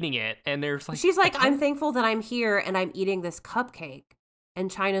and is eating it, and there's like she's like, I'm thankful that I'm here and I'm eating this cupcake. And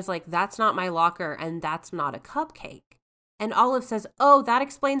China's like, that's not my locker and that's not a cupcake. And Olive says, oh, that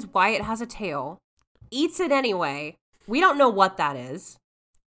explains why it has a tail. Eats it anyway. We don't know what that is.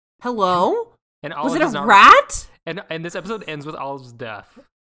 Hello? And was Olive it is a not- rat? And this episode ends with Olive's death.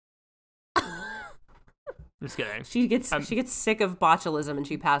 Just kidding. She gets sick of botulism and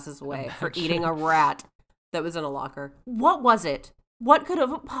she passes away for eating a rat that was in a locker. What was it? What could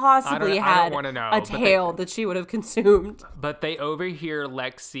have possibly I had don't wanna know, a but tail that she would have consumed? But they overhear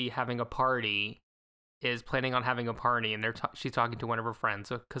Lexi having a party, is planning on having a party, and she's talking to one of her friends.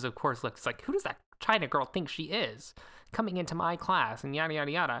 Because, of course, Lexi's like, who does that China girl think she is? Coming into my class, and yada,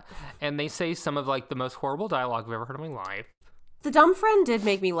 yada, yada. And they say some of, like, the most horrible dialogue I've ever heard in my life. The dumb friend did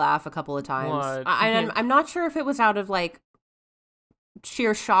make me laugh a couple of times. What? I'm not sure if it was out of, like,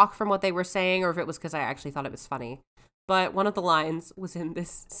 sheer shock from what they were saying or if it was because I actually thought it was funny. But one of the lines was in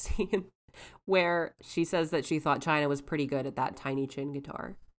this scene where she says that she thought China was pretty good at that tiny chin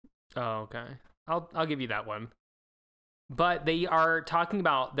guitar. Oh, okay. I'll give you that one. But they are talking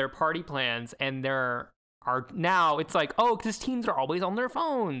about their party plans, and now it's like, oh, because teens are always on their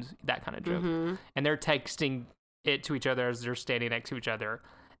phones, that kind of joke. Mm-hmm. And they're texting it to each other as they're standing next to each other.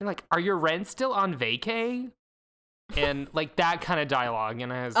 And like, are your rents still on vacay? And like that kind of dialogue.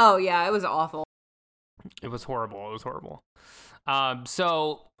 And oh yeah, it was awful. It was horrible. It was horrible.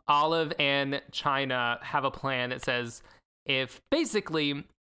 So Olive and China have a plan that says if we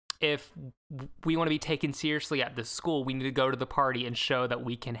want to be taken seriously at this school, we need to go to the party and show that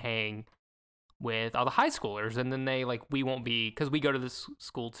we can hang with all the high schoolers. And then we won't be, because we go to this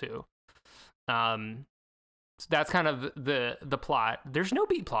school too. So that's kind of the plot. There's no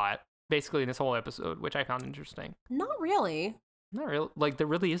B plot basically in this whole episode, which I found interesting. Not really. Not really. Like there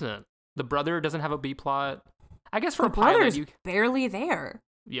really isn't. The brother doesn't have a B plot. I guess for the a pilot, brother's barely there.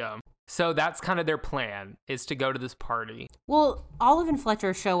 Yeah. So that's kind of their plan, is to go to this party. Well, Olive and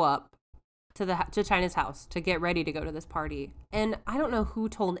Fletcher show up to China's house to get ready to go to this party. And I don't know who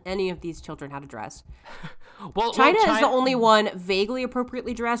told any of these children how to dress. China is the only one vaguely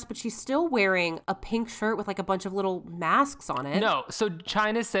appropriately dressed, but she's still wearing a pink shirt with like a bunch of little masks on it. No, so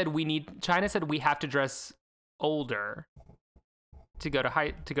China said we have to dress older to go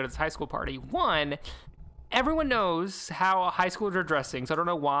to this high school party. One, everyone knows how high schoolers are dressing, so I don't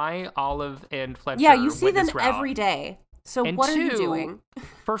know why Olive and Fletcher. Yeah, you see went them this route. every day. So And what are two, you doing?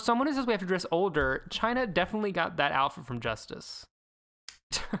 For someone who says we have to dress older, China definitely got that outfit from Justice.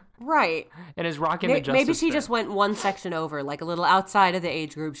 Right. And is rocking the Justice Maybe she fit. just went one section over, like a little outside of the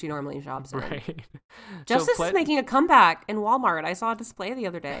age group she normally shops in. Right. Justice is making a comeback in Walmart. I saw a display the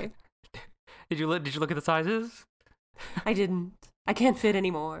other day. Did you look at the sizes? I didn't. I can't fit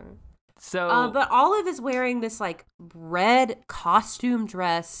anymore. So but Olive is wearing this like red costume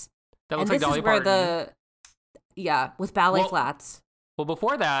dress. that looks and like this Dolly is Parton. where with ballet flats. Well,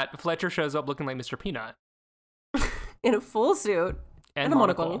 before that, Fletcher shows up looking like Mr. Peanut. In a full suit. And a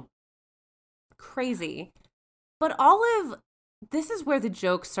monocle. Crazy. But Olive, this is where the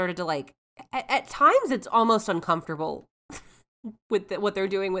joke started to like, at times it's almost uncomfortable with what they're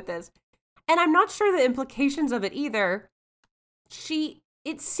doing with this. And I'm not sure the implications of it either.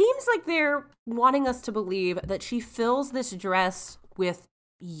 It seems like they're wanting us to believe that she fills this dress with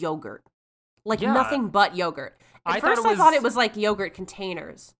yogurt. Like nothing but yogurt. At first I thought it was like yogurt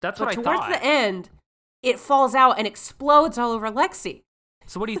containers. That's what I thought. Towards the end, it falls out and explodes all over Lexi.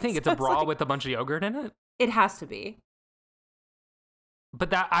 So what do you think? It's a bra with a bunch of yogurt in it? It has to be. But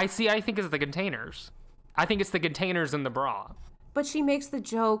that I think it's the containers. I think it's the containers in the bra. But she makes the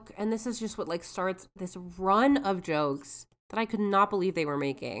joke, and this is just what like starts this run of jokes that I could not believe they were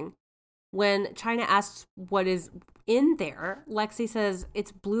making. When China asks what is in there, Lexi says,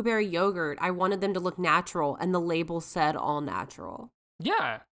 it's blueberry yogurt. I wanted them to look natural, and the label said all natural.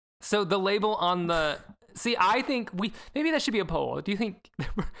 Yeah. So the label on the... See, I think maybe that should be a poll. Do you think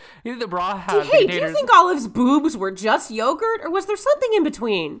the bra has do you think Olive's boobs were just yogurt, or was there something in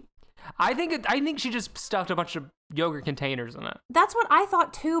between? I think she just stuffed a bunch of yogurt containers in it. That's what I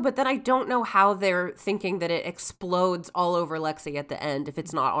thought too, but then I don't know how they're thinking that it explodes all over Lexi at the end if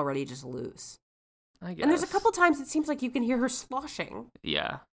it's not already just loose. I guess. And there's a couple times it seems like you can hear her sloshing.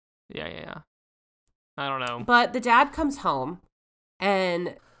 Yeah. I don't know. But the dad comes home,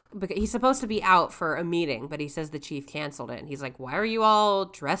 and he's supposed to be out for a meeting, but he says the chief canceled it. And he's like, why are you all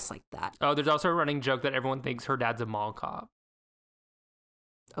dressed like that? Oh, there's also a running joke that everyone thinks her dad's a mall cop.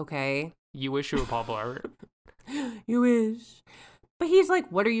 Okay. You wish you were Paul Blart. You wish. But he's like,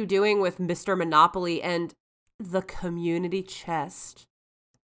 what are you doing with Mr. Monopoly and the community chest?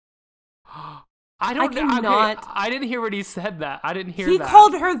 I don't know. cannot. Okay, I didn't hear what he said that. I didn't hear He that.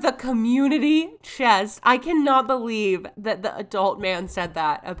 called her the community chest. I cannot believe that the adult man said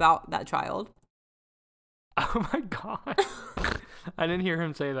that about that child. Oh my God. I didn't hear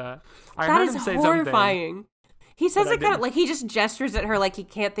him say that. I That heard is him say horrifying. He says But I it kind of didn't. like he just gestures at her like he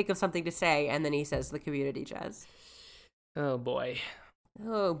can't think of something to say, and then he says the community chest. something. Oh boy.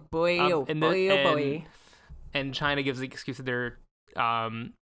 Oh boy, oh and boy, the- oh boy. And China gives the excuse that they're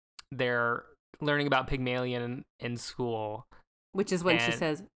learning about Pygmalion in school. Which is when she and-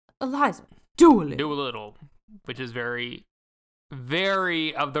 says, Eliza, do it. Do a little, which is very,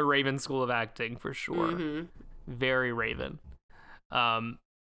 very of the Raven school of acting for sure. Mm-hmm. Very Raven.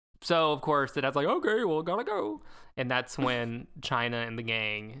 So of course the dad's like, okay, well, gotta go, and that's when China and the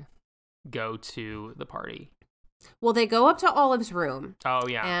gang go to the party. Well, they go up to Olive's room, Oh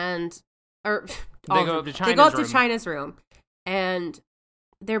yeah, and or They go up to they go up China's to room. China's room, and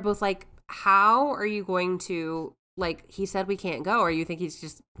they're both like, "How are you going to like?" He said we can't go. Or you think he's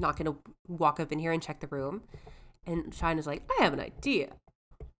just not going to walk up in here and check the room? And China's like, "I have an idea."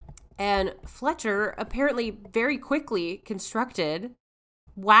 And Fletcher apparently very quickly constructed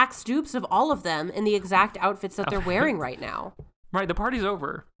wax dupes of all of them in the exact outfits that they're wearing right now. right. The party's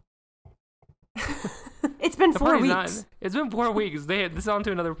over. It's been The 4 party's weeks. not. It's been 4 weeks. This is on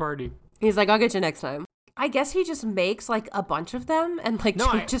to another party. He's like, I'll get you next time. I guess he just makes like a bunch of them and like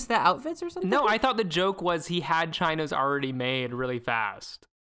No, changes the outfits or something. No, I thought the joke was he had China's already made really fast.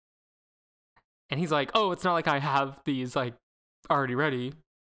 And he's like, oh, it's not like I have these like already ready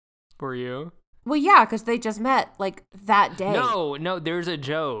for you. Well, yeah, because they just met like that day. No, there's a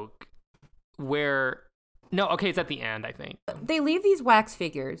joke where, no, okay, it's at the end, I think. They leave these wax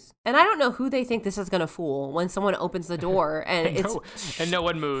figures, and I don't know who they think this is gonna fool when someone opens the door and And no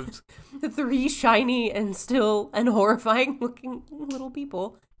one moves. the 3 shiny and still and horrifying looking little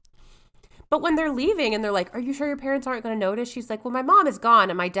people. But when they're leaving and they're like, "Are you sure your parents aren't gonna notice?" She's like, "Well, my mom is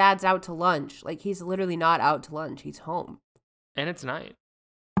gone and my dad's out to lunch. Like he's literally not out to lunch. He's home." And it's night.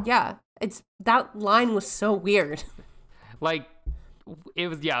 Yeah, that line was so weird. Like, it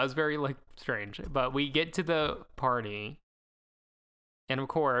was very like strange. But we get to the party, and of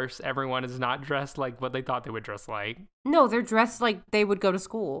course everyone is not dressed like what they thought they would dress like. No, they're dressed like they would go to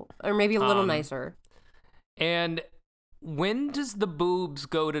school, or maybe a little nicer. And when does the boobs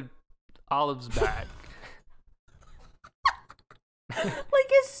go to Olive's back? Like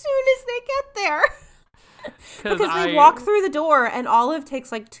as soon as they get there. Because they I- walk through the door and Olive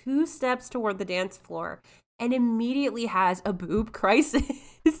takes like 2 steps toward the dance floor and immediately has a boob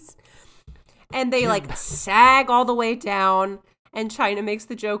crisis. And they like sag all the way down. And China makes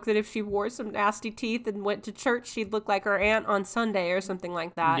the joke that if she wore some nasty teeth and went to church, she'd look like her aunt on Sunday or something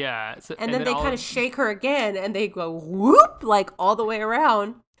like that. Yeah. And then they kind Olive- of shake her again and they go whoop, like all the way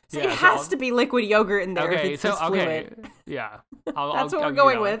around. So Yeah, it so has Olive- to be liquid yogurt in there if Okay, it's so just fluid. yeah. That's I'll what we're give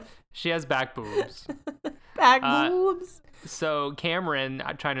going that one. with. She has back boobs. Back Uh, boobs. So Cameron,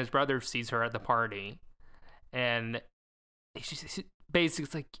 China's brother, sees her at the party, and she basically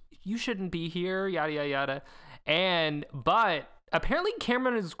is like, "You shouldn't be here," yada yada yada. But apparently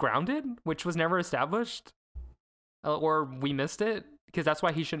Cameron is grounded, which was never established, or we missed it because that's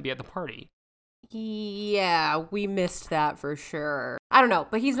why he shouldn't be at the party. Yeah, we missed that for sure. I don't know,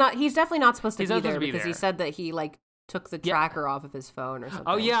 but he's definitely not supposed to He's be not there supposed to be because he there. said that he like took the Yeah. tracker off of his phone or something.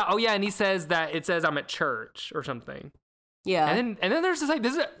 Oh yeah, and he says that it says I'm at church or something. Yeah. And then there's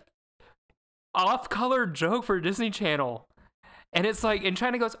this off-color joke for Disney Channel. And it's like, and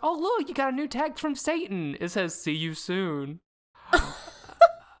China goes, "Oh, look, you got a new text from Satan. It says, 'See you soon.'"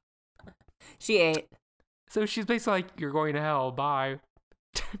 She ate. So she's basically like, "You're going to hell. Bye."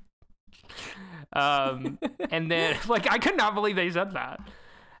 And then, like, I could not believe they said that.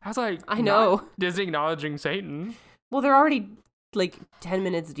 I was like, I know. not Disney acknowledging Satan. Well, they're already like 10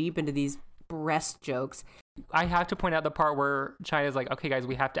 minutes deep into these breast jokes. I have to point out the part where China's like, "Okay, guys,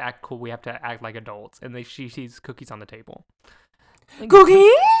 we have to act cool. We have to act like adults." And she sees cookies on the table. Like, Cookies?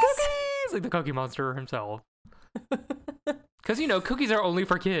 Cookies! Like the Cookie Monster himself. Because, cookies are only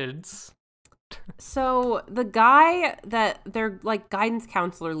for kids. So the guy that their like guidance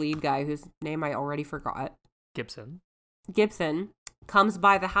counselor lead guy, whose name I already forgot, Gibson. comes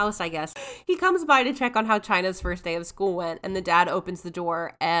by the house, I guess. He comes by to check on how China's first day of school went, and the dad opens the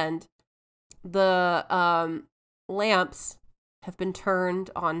door and the lamps have been turned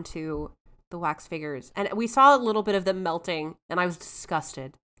onto the wax figures. And we saw a little bit of them melting, and I was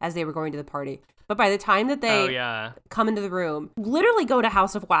disgusted as they were going to the party. But by the time that they come into the room, literally go to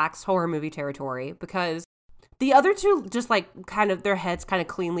House of Wax horror movie territory, because the other two just like kind of their heads kind of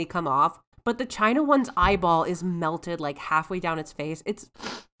cleanly come off, But the China one's eyeball is melted like halfway down its face. It's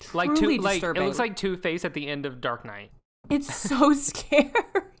truly disturbing. It looks like Two-Face at the end of Dark Knight. It's so scary.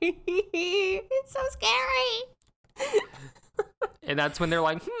 It's so scary. And that's when they're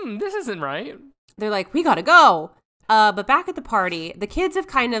like, this isn't right. They're like, we gotta go. But back at the party, the kids have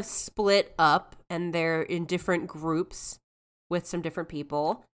kind of split up and they're in different groups with some different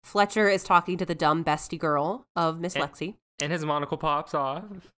people. Fletcher is talking to the dumb bestie girl of Miss Lexi. And his monocle pops off.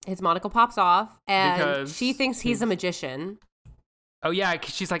 And because she thinks he's a magician. Oh, yeah,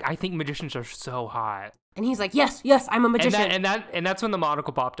 'cause she's like, I think magicians are so hot. And he's like, yes, I'm a magician. And that's when the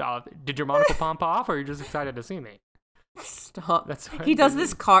monocle popped off. Did your monocle pop off, or are you just excited to see me? Stop. That's what he does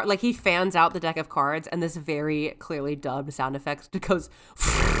this card, like he fans out the deck of cards, and this very clearly dubbed sound effect goes.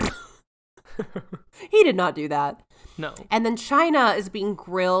 He did not do that. No. And then China is being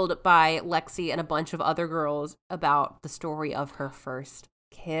grilled by Lexi and a bunch of other girls about the story of her first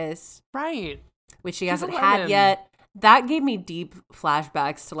kiss. Right. Which she hasn't had yet. That gave me deep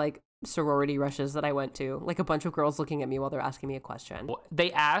flashbacks to like sorority rushes that I went to. Like a bunch of girls looking at me while they're asking me a question.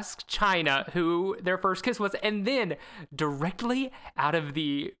 They asked China who their first kiss was, and then directly out of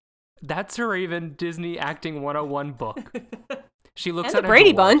the That's Her Raven Disney Acting 101 book, she looks at the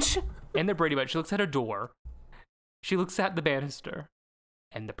Brady Bunch. And the Brady Bunch. She looks at a door. She looks at the banister.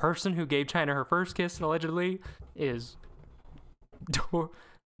 And the person who gave China her first kiss, allegedly, is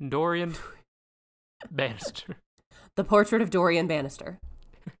Dorian Bannister. The portrait of Dorian Bannister.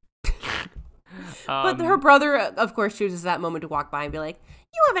 But her brother, of course, chooses that moment to walk by and be like,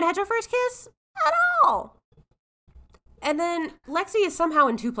 you haven't had your first kiss at all. And then Lexi is somehow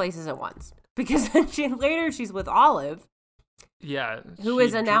in two places at once. Because then she's with Olive. Yeah. Who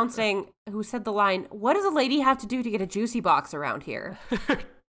is announcing, who said the line, what does a lady have to do to get a juicy box around here?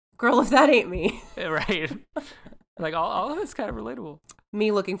 Girl, if that ain't me. Right. Like, all of it's kind of relatable.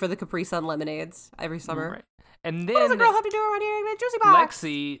 Me looking for the Capri Sun lemonades every summer. Right. And then what does a girl have to do around here to get a juicy box?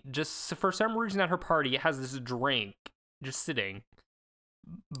 Lexi, just for some reason at her party, has this drink just sitting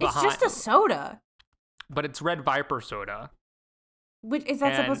behind. It's just a soda. But it's Red Viper soda. Which is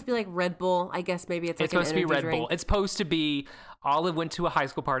that supposed to be like Red Bull? I guess maybe it's like it's supposed to be Red drink. Bull. It's supposed to be Olive went to a high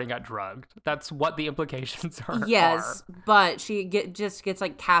school party and got drugged. That's what the implications are. Yes, but she just gets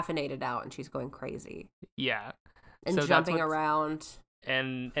like caffeinated out and she's going crazy. Yeah. And so jumping around.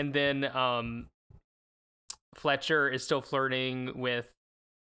 And then Fletcher is still flirting with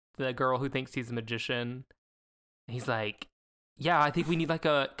the girl who thinks he's a magician. He's like, yeah, I think we need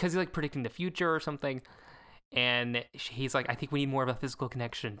because he's like predicting the future or something. And he's like, I think we need more of a physical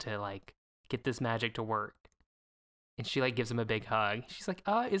connection to like get this magic to work. And she like gives him a big hug. She's like,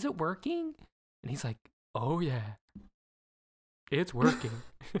 is it working? And he's like, oh yeah, it's working.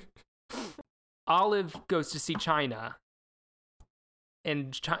 Olive goes to see China.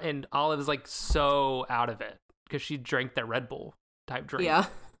 And Olive is like so out of it because she drank that Red Bull type drink. Yeah.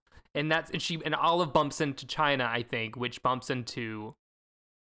 And Olive bumps into China, I think, which bumps into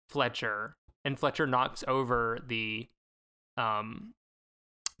Fletcher. And Fletcher knocks over the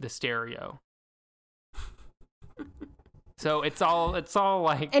stereo. So it's all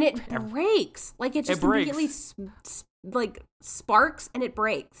like, and it breaks. Like it just immediately like sparks and it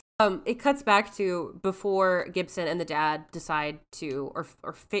breaks. It cuts back to before Gibson and the dad decide to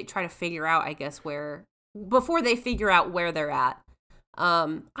try to figure out, I guess, before they figure out where they're at.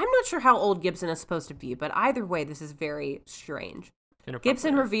 I'm not sure how old Gibson is supposed to be, but either way, this is very strange.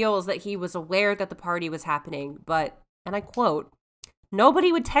 Gibson reveals that he was aware that the party was happening, but, and I quote,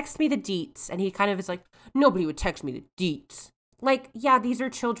 nobody would text me the deets. And he kind of is like, nobody would text me the deets. Like, yeah, these are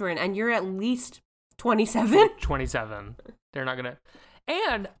children, and you're at least 27? 27. They're not going to.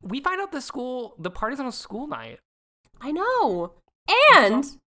 And we find out the party's on a school night. I know.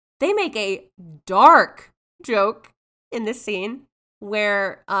 And they make a dark joke in this scene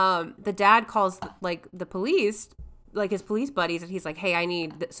where the dad calls, like, the police, like his police buddies, and he's like, hey, I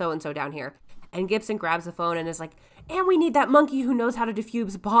need so-and-so down here. And Gibson grabs the phone and is like, and we need that monkey who knows how to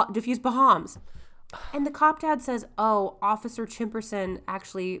diffuse bombs. And the cop dad says, oh, Officer Chimperson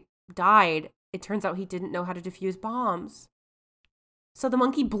actually died. It turns out he didn't know how to diffuse bombs. So the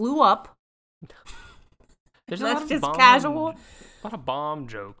monkey blew up. There's That's just casual. A lot of bomb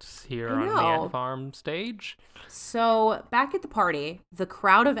jokes here on the Ant Farm stage. So back at the party, the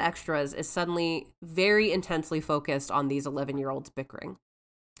crowd of extras is suddenly very intensely focused on these 11-year-olds bickering.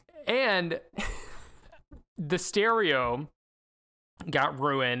 And the stereo got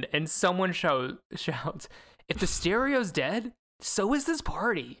ruined, and someone shouts, if the stereo's dead, so is this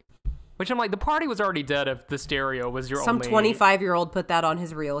party. Which I'm like, the party was already dead if the stereo was your only... Some 25-year-old put that on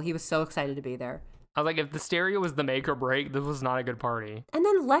his reel. He was so excited to be there. I was like, if the stereo was the make or break, this was not a good party. And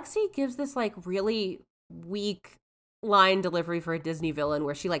then Lexi gives this like really weak line delivery for a Disney villain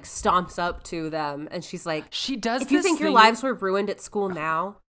where she like stomps up to them and she's like, she does. If you think your lives were ruined at school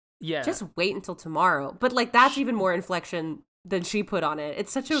now, yeah, just wait until tomorrow. But like that's even more inflection than she put on it.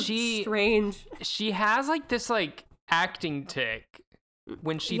 It's such a strange. She has like this like acting tick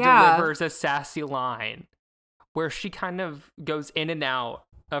when she delivers a sassy line where she kind of goes in and out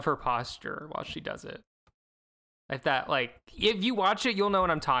of her posture while she does it. Like that, like if you watch it, you'll know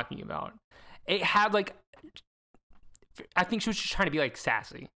what I'm talking about. It had like, I think she was just trying to be like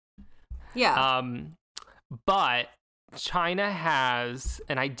sassy. Yeah. But China has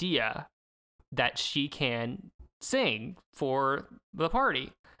an idea that she can sing for the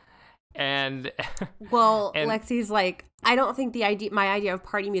party. And Lexi's like, I don't think my idea of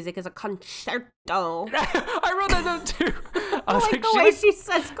party music is a concerto. I wrote that down too. I like the way she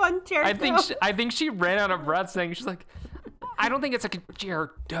says concerto. I think she ran out of breath saying, she's like, I don't think it's a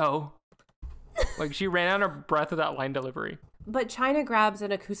concerto. Like she ran out of breath with that line delivery. But China grabs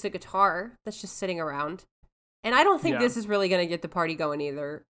an acoustic guitar that's just sitting around. And I don't think this is really going to get the party going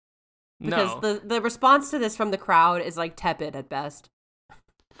either. Because the response to this from the crowd is like tepid at best.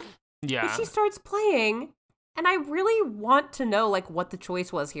 Yeah. But she starts playing, and I really want to know like what the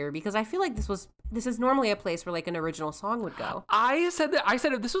choice was here, because I feel like this is normally a place where like an original song would go. I said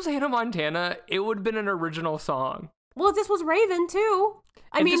if this was Hannah Montana, it would have been an original song. Well, if this was Raven too.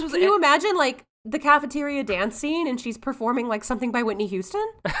 I mean, can you imagine like the cafeteria dance scene and she's performing like something by Whitney Houston?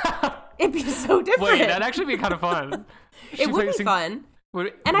 It'd be so different. Wait, that'd actually be kind of fun. It would be fun.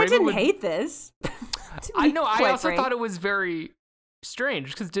 And I didn't hate this. I know. I also thought it was very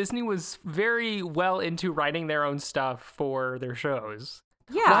strange because Disney was very well into writing their own stuff for their shows.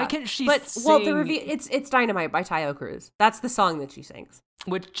 Yeah. Why can't she sing? Well, it's Dynamite by Tayo Cruz. That's the song that she sings.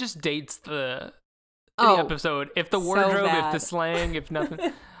 Which just dates the episode. If the wardrobe, if the slang, if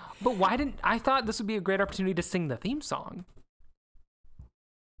nothing. But I thought this would be a great opportunity to sing the theme song.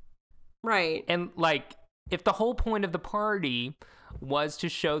 Right. And like, if the whole point of the party was to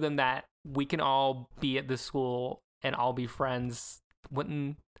show them that we can all be at this school and all be friends,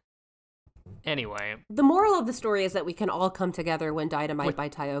 anyway. The moral of the story is that we can all come together when Dynamite by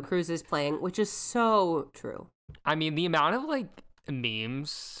Tayo Cruz is playing, which is so true. I mean, the amount of like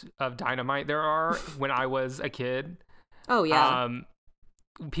memes of Dynamite there are when I was a kid. Oh yeah.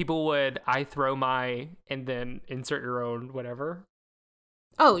 People would throw my and then insert your own whatever.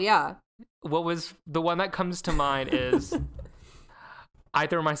 Oh yeah. What was the one that comes to mind is I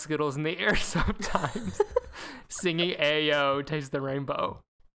throw my Skittles in the air sometimes, singing Ayo, Taste the Rainbow.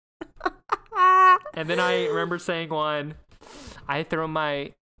 And then I remember saying one, I throw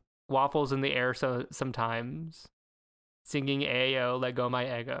my waffles in the air sometimes, singing Ayo, Let Go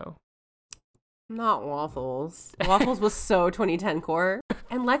My Ego. Not waffles. Waffles was so 2010 core.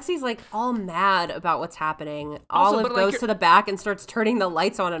 And Lexi's like all mad about what's happening. Olive goes to the back and starts turning the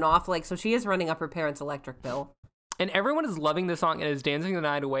lights on and off, like, so she is running up her parents' electric bill. And everyone is loving the song and is dancing the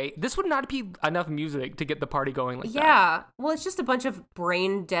night away. This would not be enough music to get the party going like that. Yeah. Well, it's just a bunch of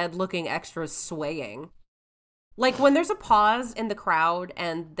brain dead looking extras swaying. Like when there's a pause in the crowd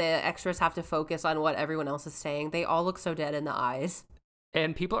and the extras have to focus on what everyone else is saying, they all look so dead in the eyes.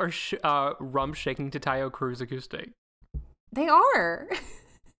 And people are rump shaking to Tayo Cruz acoustic. They are.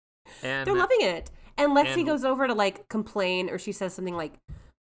 And they're loving it. And Lexi goes over to like complain, or she says something like,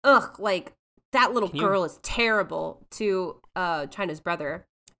 ugh, like that little girl is terrible to China's brother.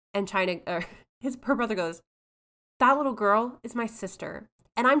 And her brother goes, that little girl is my sister.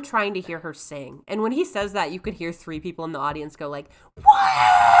 And I'm trying to hear her sing. And when he says that, you could hear 3 people in the audience go like, "Wow!"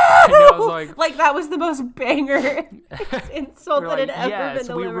 I was like that was the most banger insult that had ever been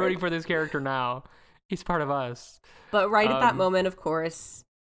delivered. We're rooting for this character now. He's part of us. But right at that moment, of course,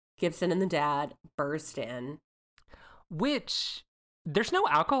 Gibson and the dad burst in. Which, there's no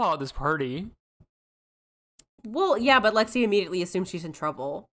alcohol at this party. Well, yeah, but Lexi immediately assumes she's in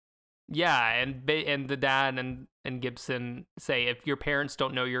trouble. Yeah, and the dad and Gibson say, if your parents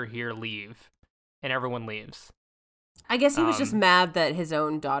don't know you're here, leave. And everyone leaves. I guess he was just mad that his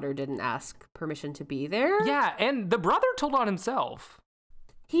own daughter didn't ask permission to be there. Yeah, and the brother told on himself.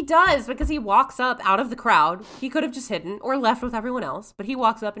 He does, because he walks up out of the crowd. He could have just hidden or left with everyone else, but he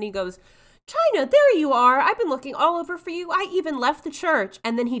walks up and he goes, China, there you are. I've been looking all over for you. I even left the church.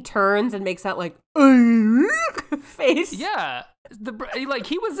 And then he turns and makes that like face. Yeah.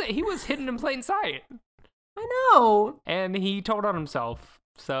 He was hidden in plain sight. I know. And he told on himself.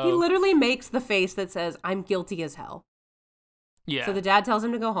 So he literally makes the face that says, I'm guilty as hell. Yeah. So the dad tells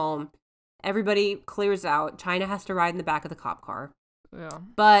him to go home. Everybody clears out. China has to ride in the back of the cop car. Yeah.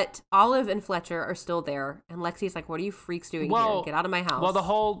 But Olive and Fletcher are still there, and Lexi's like, what are you freaks doing here? Get out of my house.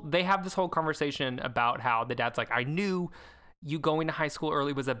 Well, they have this whole conversation about how the dad's like, I knew you going to high school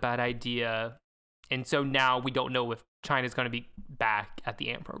early was a bad idea, and so now we don't know if China's going to be back at the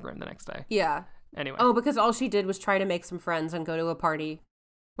A.N.T program the next day. Yeah. Anyway. Oh, because all she did was try to make some friends and go to a party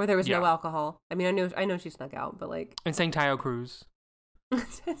where there was no alcohol. I mean, I know she snuck out, but like... And sang Tayo Cruz.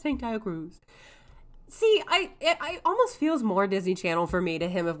 Sang Tayo Cruz. See, I almost feels more Disney Channel for me to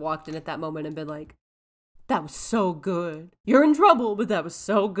him have walked in at that moment and been like, that was so good. You're in trouble, but that was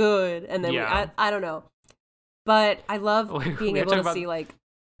so good. And then I don't know. But I love being able to see like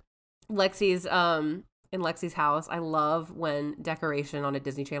Lexi's in Lexi's house. I love when decoration on a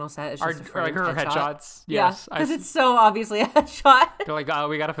Disney Channel set is just like her headshots. Yes, because it's so obviously a headshot. They're like, oh,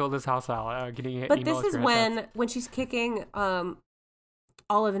 we got to fill this house out. But this is when she's kicking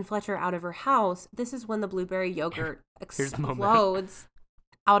Olive and Fletcher out of her house. This is when the blueberry yogurt explodes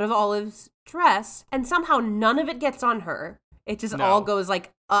out of Olive's dress, and somehow none of it gets on her. It just all goes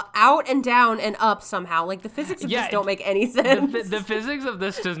like out and down and up somehow. Like the physics of this don't make any sense. The physics of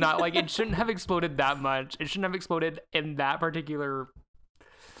this does not, like, it shouldn't have exploded that much. It shouldn't have exploded in that particular.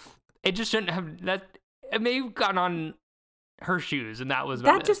 It just shouldn't have. That it may have gotten on her shoes, and that was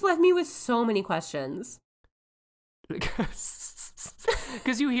about that. Just left me with so many questions.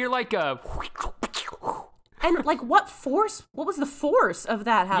 Because you hear like a. And like what was the force of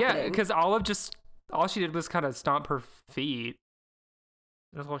that happening? Yeah, because all she did was kind of stomp her feet.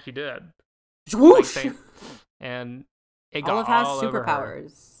 That's all she did. Whoosh! And it got Olive has all over her.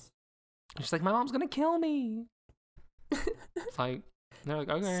 superpowers. She's like, my mom's gonna kill me. It's like, they're like,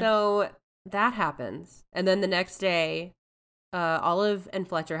 okay. So that happens. And then the next day, Olive and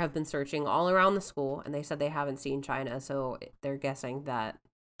Fletcher have been searching all around the school, and they said they haven't seen China, so they're guessing that.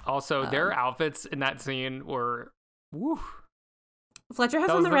 Also, their outfits in that scene were, woo. Fletcher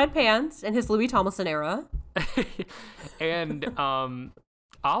has on the red pants in his Louis Tomlinson era. And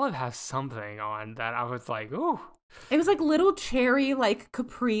Olive has something on that I was like, ooh. It was like little cherry, like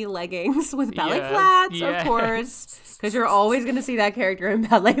capri leggings with ballet flats, of course, because you're always going to see that character in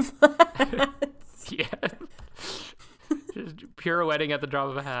ballet flats. Yeah. Just pirouetting at the drop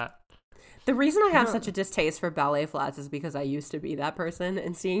of a hat. The reason I have such a distaste for ballet flats is because I used to be that person,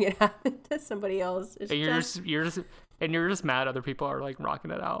 and seeing it happen to somebody else is you're just mad other people are like rocking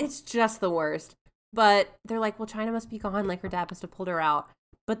it out. It's just the worst. But they're like, well, China must be gone, like her dad must have pulled her out.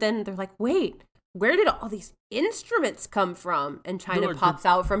 But then they're like, wait, where did all these instruments come from? And China pops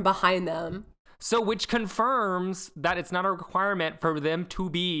out from behind them. So which confirms that it's not a requirement for them to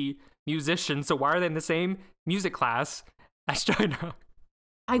be musicians. So why are they in the same music class as China?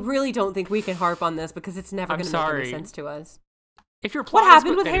 I really don't think we can harp on this because it's never going to make any sense to us. If your what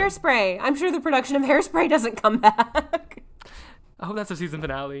happened with Hairspray? I'm sure the production of Hairspray doesn't come back. I hope that's a season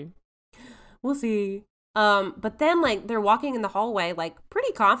finale. We'll see. But then like they're walking in the hallway like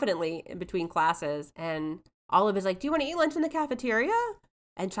pretty confidently in between classes, and Olive is like, "Do you want to eat lunch in the cafeteria?"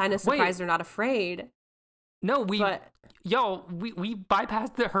 And China's surprised they're not afraid. No, we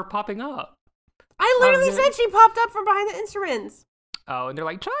bypassed her popping up. I literally said she popped up from behind the instruments. Oh, and they're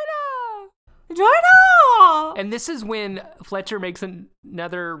like, China! And this is when Fletcher makes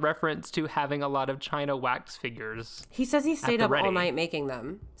another reference to having a lot of China wax figures. He says he stayed up all night making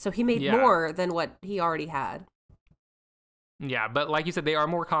them. So he made more than what he already had. Yeah, but like you said, they are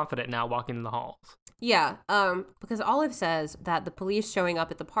more confident now walking in the halls. Yeah, because Olive says that the police showing up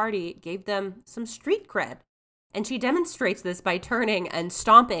at the party gave them some street cred. And she demonstrates this by turning and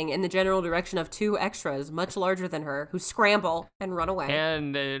stomping in the general direction of two extras, much larger than her, who scramble and run away.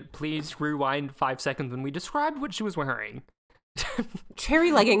 And please rewind 5 seconds when we described what she was wearing.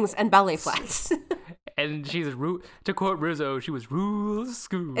 Cherry leggings and ballet flats. And she's, to quote Rizzo, she was real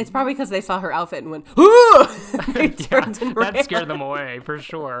school. It's probably because they saw her outfit and went, ooh! That scared them away, for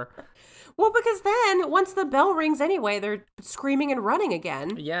sure. Well, because then, once the bell rings anyway, they're screaming and running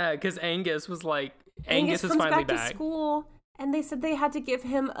again. Yeah, because Angus was like, Angus is finally back to school, and they said they had to give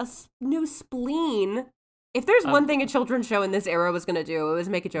him a new spleen. If there's one thing a children's show in this era was going to do, it was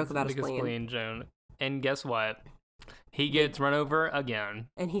make a joke about a spleen. Joan. And guess what? He gets run over again.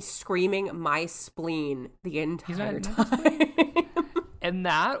 And he's screaming, my spleen, the entire time. And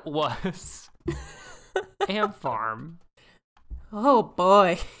that was Ant Farm. Oh,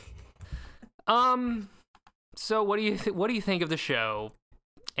 boy. So what do you think of the show,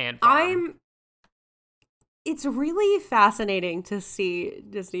 Ant Farm? It's really fascinating to see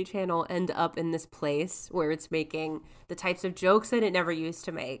Disney Channel end up in this place where it's making the types of jokes that it never used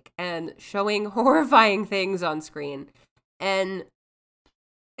to make and showing horrifying things on screen. And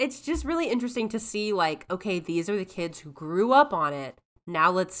it's just really interesting to see, like, okay, these are the kids who grew up on it.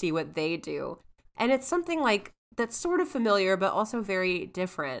 Now let's see what they do. And it's something like that's sort of familiar, but also very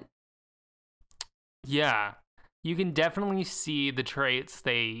different. Yeah. You can definitely see the traits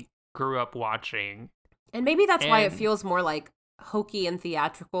they grew up watching. And maybe that's why it feels more like hokey and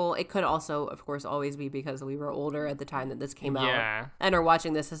theatrical. It could also, of course, always be because we were older at the time that this came out and are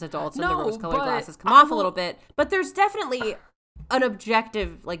watching this as adults and the rose-colored glasses come off a little bit. But there's definitely an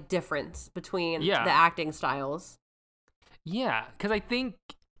objective, like, difference between the acting styles. Yeah, because I think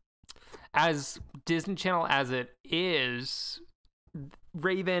as Disney Channel as it is,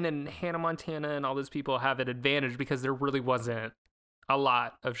 Raven and Hannah Montana and all those people have an advantage because there really wasn't a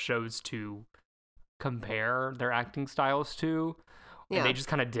lot of shows to compare their acting styles to. And they just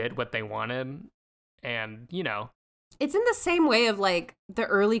kind of did what they wanted. And, you know. It's in the same way of, like, the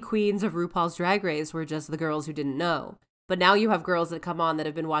early queens of RuPaul's Drag Race were just the girls who didn't know. But now you have girls that come on that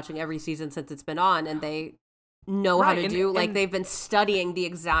have been watching every season since it's been on, and they know how to do, like, they've been studying the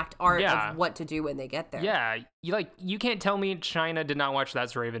exact art of what to do when they get there. Yeah, you can't tell me China did not watch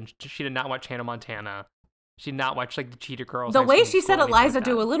That's Raven. She did not watch Hannah Montana. She did not watch, like, the Cheetah Girls. The way she said Eliza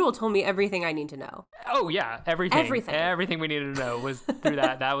Doolittle told me everything I need to know. Oh yeah, everything we needed to know was through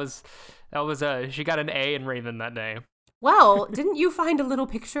that. That was she got an A in Raven that day. Well, didn't you find a little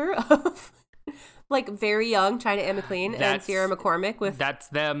picture of, like, very young China and McClain and Sierra McCormick with that's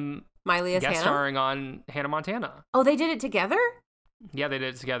them Miley as guest Hannah? starring on Hannah Montana. Oh, they did it together? Yeah, they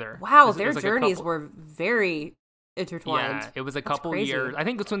did it together. Wow, their journeys were very intertwined. Yeah, it was a couple years. I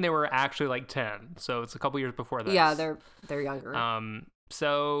think that's when they were actually like 10. So it's a couple years before that. Yeah, they're younger.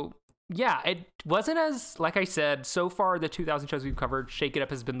 So yeah, it wasn't as, like I said, so far the 2000 shows we've covered, Shake It Up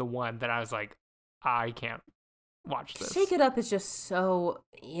has been the one that I was like, I can't watch this. Shake It Up is just so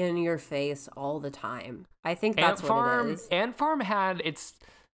in your face all the time. I think that's what it is. Ant Farm had it's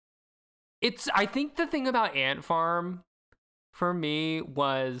I think the thing about Ant Farm for me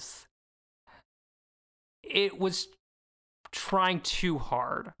was it was trying too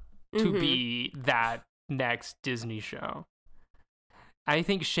hard to be that next Disney show. I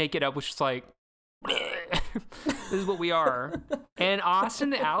think Shake It Up was just like, this is what we are. And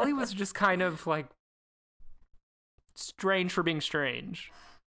Austin and Ally was just kind of like strange for being strange.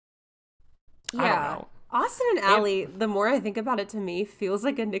 Yeah. I don't know. Austin and Ally, the more I think about it, to me, feels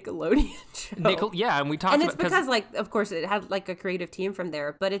like a Nickelodeon show. And we talked about... And it's because, like, of course, it had, like, a creative team from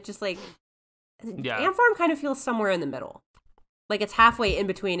there, but it just, like... Yeah. Ant Farm kind of feels somewhere in the middle. Like, it's halfway in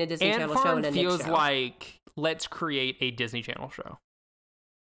between a Disney Channel show and a Nick show. Ant Farm feels like, let's create a Disney Channel show.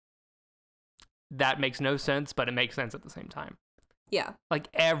 That makes no sense, but it makes sense at the same time. Yeah. Like,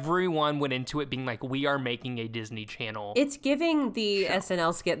 everyone went into it being like, we are making a Disney Channel. It's giving the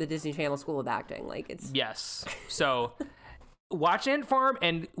SNL skit the Disney Channel School of Acting. Like, it's... Yes. So, watch Ant Farm,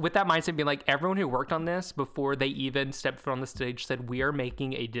 and with that mindset being like, everyone who worked on this before they even stepped foot on the stage said, we are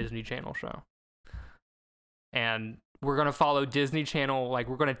making a Disney Channel show. And we're going to follow Disney Channel, like,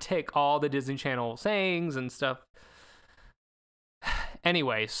 we're going to take all the Disney Channel sayings and stuff.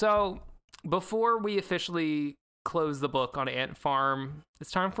 Anyway, so, before we officially close the book on Ant Farm, it's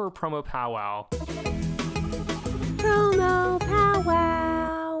time for a promo powwow. Promo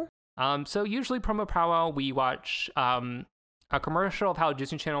powwow. So usually promo powwow, we watch a commercial of how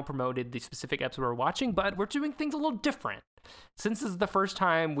Disney Channel promoted the specific episode we're watching, but we're doing things a little different. Since this is the first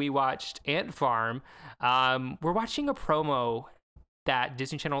time we watched Ant Farm, we're watching a promo that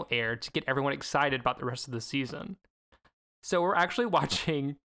Disney Channel aired to get everyone excited about the rest of the season. So we're actually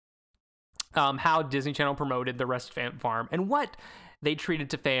watching how Disney Channel promoted the rest of Ant Farm and what they treated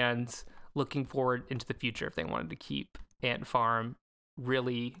to fans looking forward into the future if they wanted to keep Ant Farm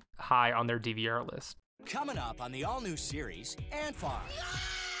really high on their DVR list. Coming up on the all-new series, Ant Farm.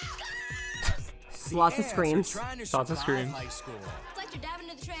 Lots of screams. Lots of screams. It's like you're diving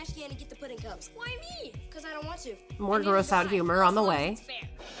into the trash can to get the pudding cups. Why me? Because I don't want to. More gross out humor on the way.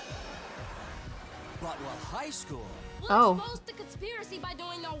 But will high school We'll expose the conspiracy by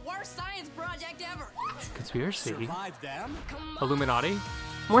doing the worst science project ever. Conspiracy? survive them? Illuminati?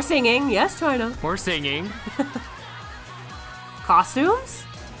 More singing. Yes, China. More singing. Costumes?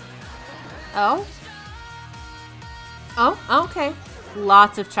 Oh, okay.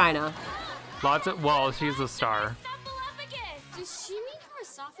 Lots of China. Lots of, well, she's a star. Does she mean her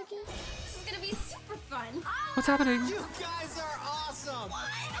esophagus? This is gonna be super fun. What's happening? You guys are awesome!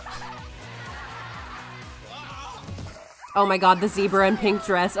 Oh my god, the zebra and pink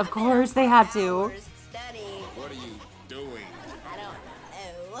dress. Of course they had to. What are you doing? I don't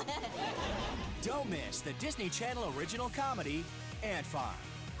know. Don't miss the Disney Channel original comedy, Ant Farm.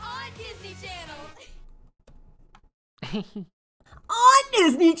 On Disney Channel. On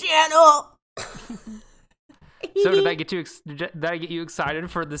Disney Channel. So did that get you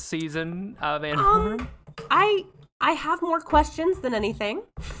excited for the season of Ant? I have more questions than anything.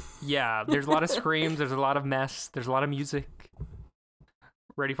 Yeah, there's a lot of screams, there's a lot of mess, there's a lot of music.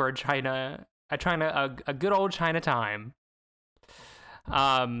 Ready for a good old China time.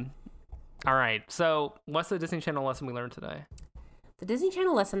 All right. So, what's the Disney Channel lesson we learned today? The Disney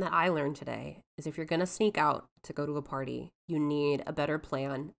Channel lesson that I learned today is if you're going to sneak out to go to a party, you need a better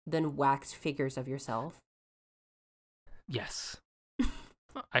plan than wax figures of yourself. Yes.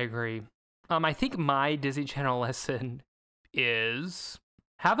 I agree. I think my Disney Channel lesson is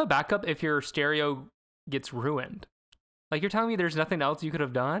have a backup if your stereo gets ruined. Like, you're telling me there's nothing else you could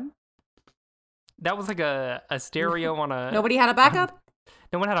have done? That was like a stereo on a... Nobody had a backup?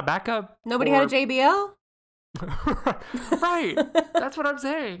 No one had a backup? Nobody had a JBL? Right. That's what I'm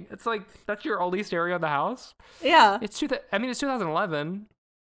saying. It's like, that's your only stereo in the house? Yeah. It's 2011.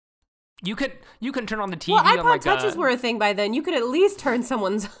 You can turn on the TV well, on iPod touches were a thing by then. You could at least turn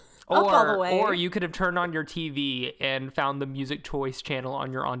someone's up all the way. Or you could have turned on your TV and found the Music Choice channel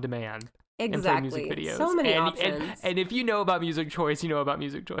on your on-demand. Exactly. And play music videos. So many options. And if you know about Music Choice, you know about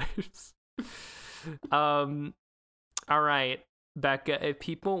Music Choice. All right, Becca, if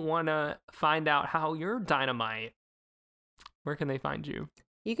people want to find out how you're dynamite, where can they find you?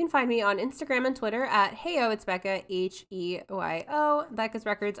 You can find me on Instagram and Twitter at Heyo, it's Becca, Heyo. Becca's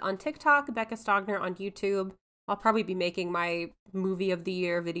Records on TikTok, Becca Stogner on YouTube. I'll probably be making my movie of the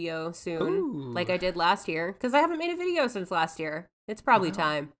year video soon, Ooh. like I did last year, because I haven't made a video since last year. It's probably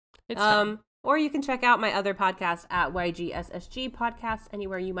time. It's time. Or you can check out my other podcast at YGSSG Podcast,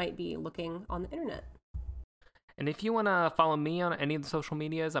 anywhere you might be looking on the internet. And if you want to follow me on any of the social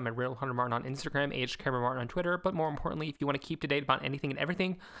medias, I'm at Real Hunter Martin on Instagram, Cameron Martin on Twitter. But more importantly, if you want to keep to date about anything and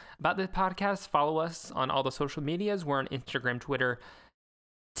everything about this podcast, follow us on all the social medias. We're on Instagram, Twitter,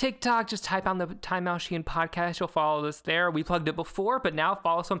 TikTok. Just type on the Time Machine Podcast. You'll follow us there. We plugged it before, but now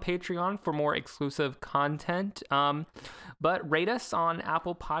follow us on Patreon for more exclusive content. But rate us on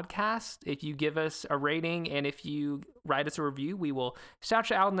Apple Podcasts. If you give us a rating and if you write us a review, we will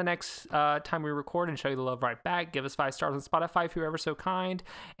shout you out in the next time we record and show you the love right back. Give us 5 stars on Spotify if you're ever so kind.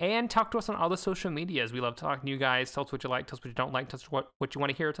 And talk to us on all the social medias. We love talking to you guys. Tell us what you like. Tell us what you don't like. Tell us what you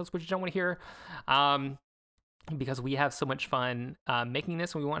want to hear. Tell us what you don't want to hear. Because we have so much fun making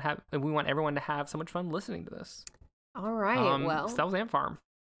this, and we want everyone to have so much fun listening to this. All right. Well, so that was Ant Farm.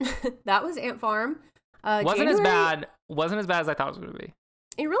 That was Ant Farm. Wasn't as bad as I thought it was going to be.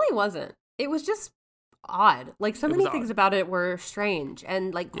 It really wasn't. It was just odd. Like, so many things about it were strange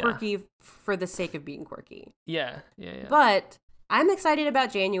and like quirky for the sake of being quirky. Yeah. But I'm excited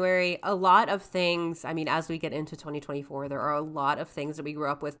about January. A lot of things, I mean, as we get into 2024, there are a lot of things that we grew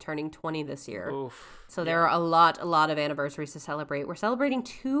up with turning 20 this year. Oof. So there are a lot of anniversaries to celebrate. We're celebrating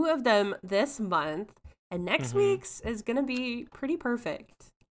 2 of them this month, and next week's is going to be pretty perfect.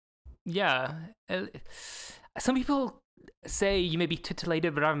 Yeah. Some people say you may be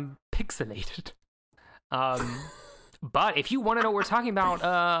titillated, but I'm pixelated. But if you want to know what we're talking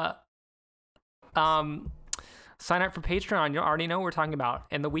about, sign up for Patreon. You already know what we're talking about.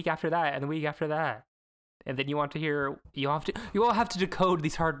 And the week after that, and the week after that. And then you all have to decode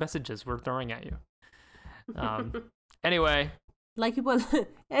these hard messages we're throwing at you. Anyway. Like you was.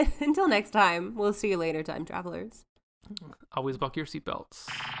 Until next time, we'll see you later, time travelers. Always buckle your seatbelts.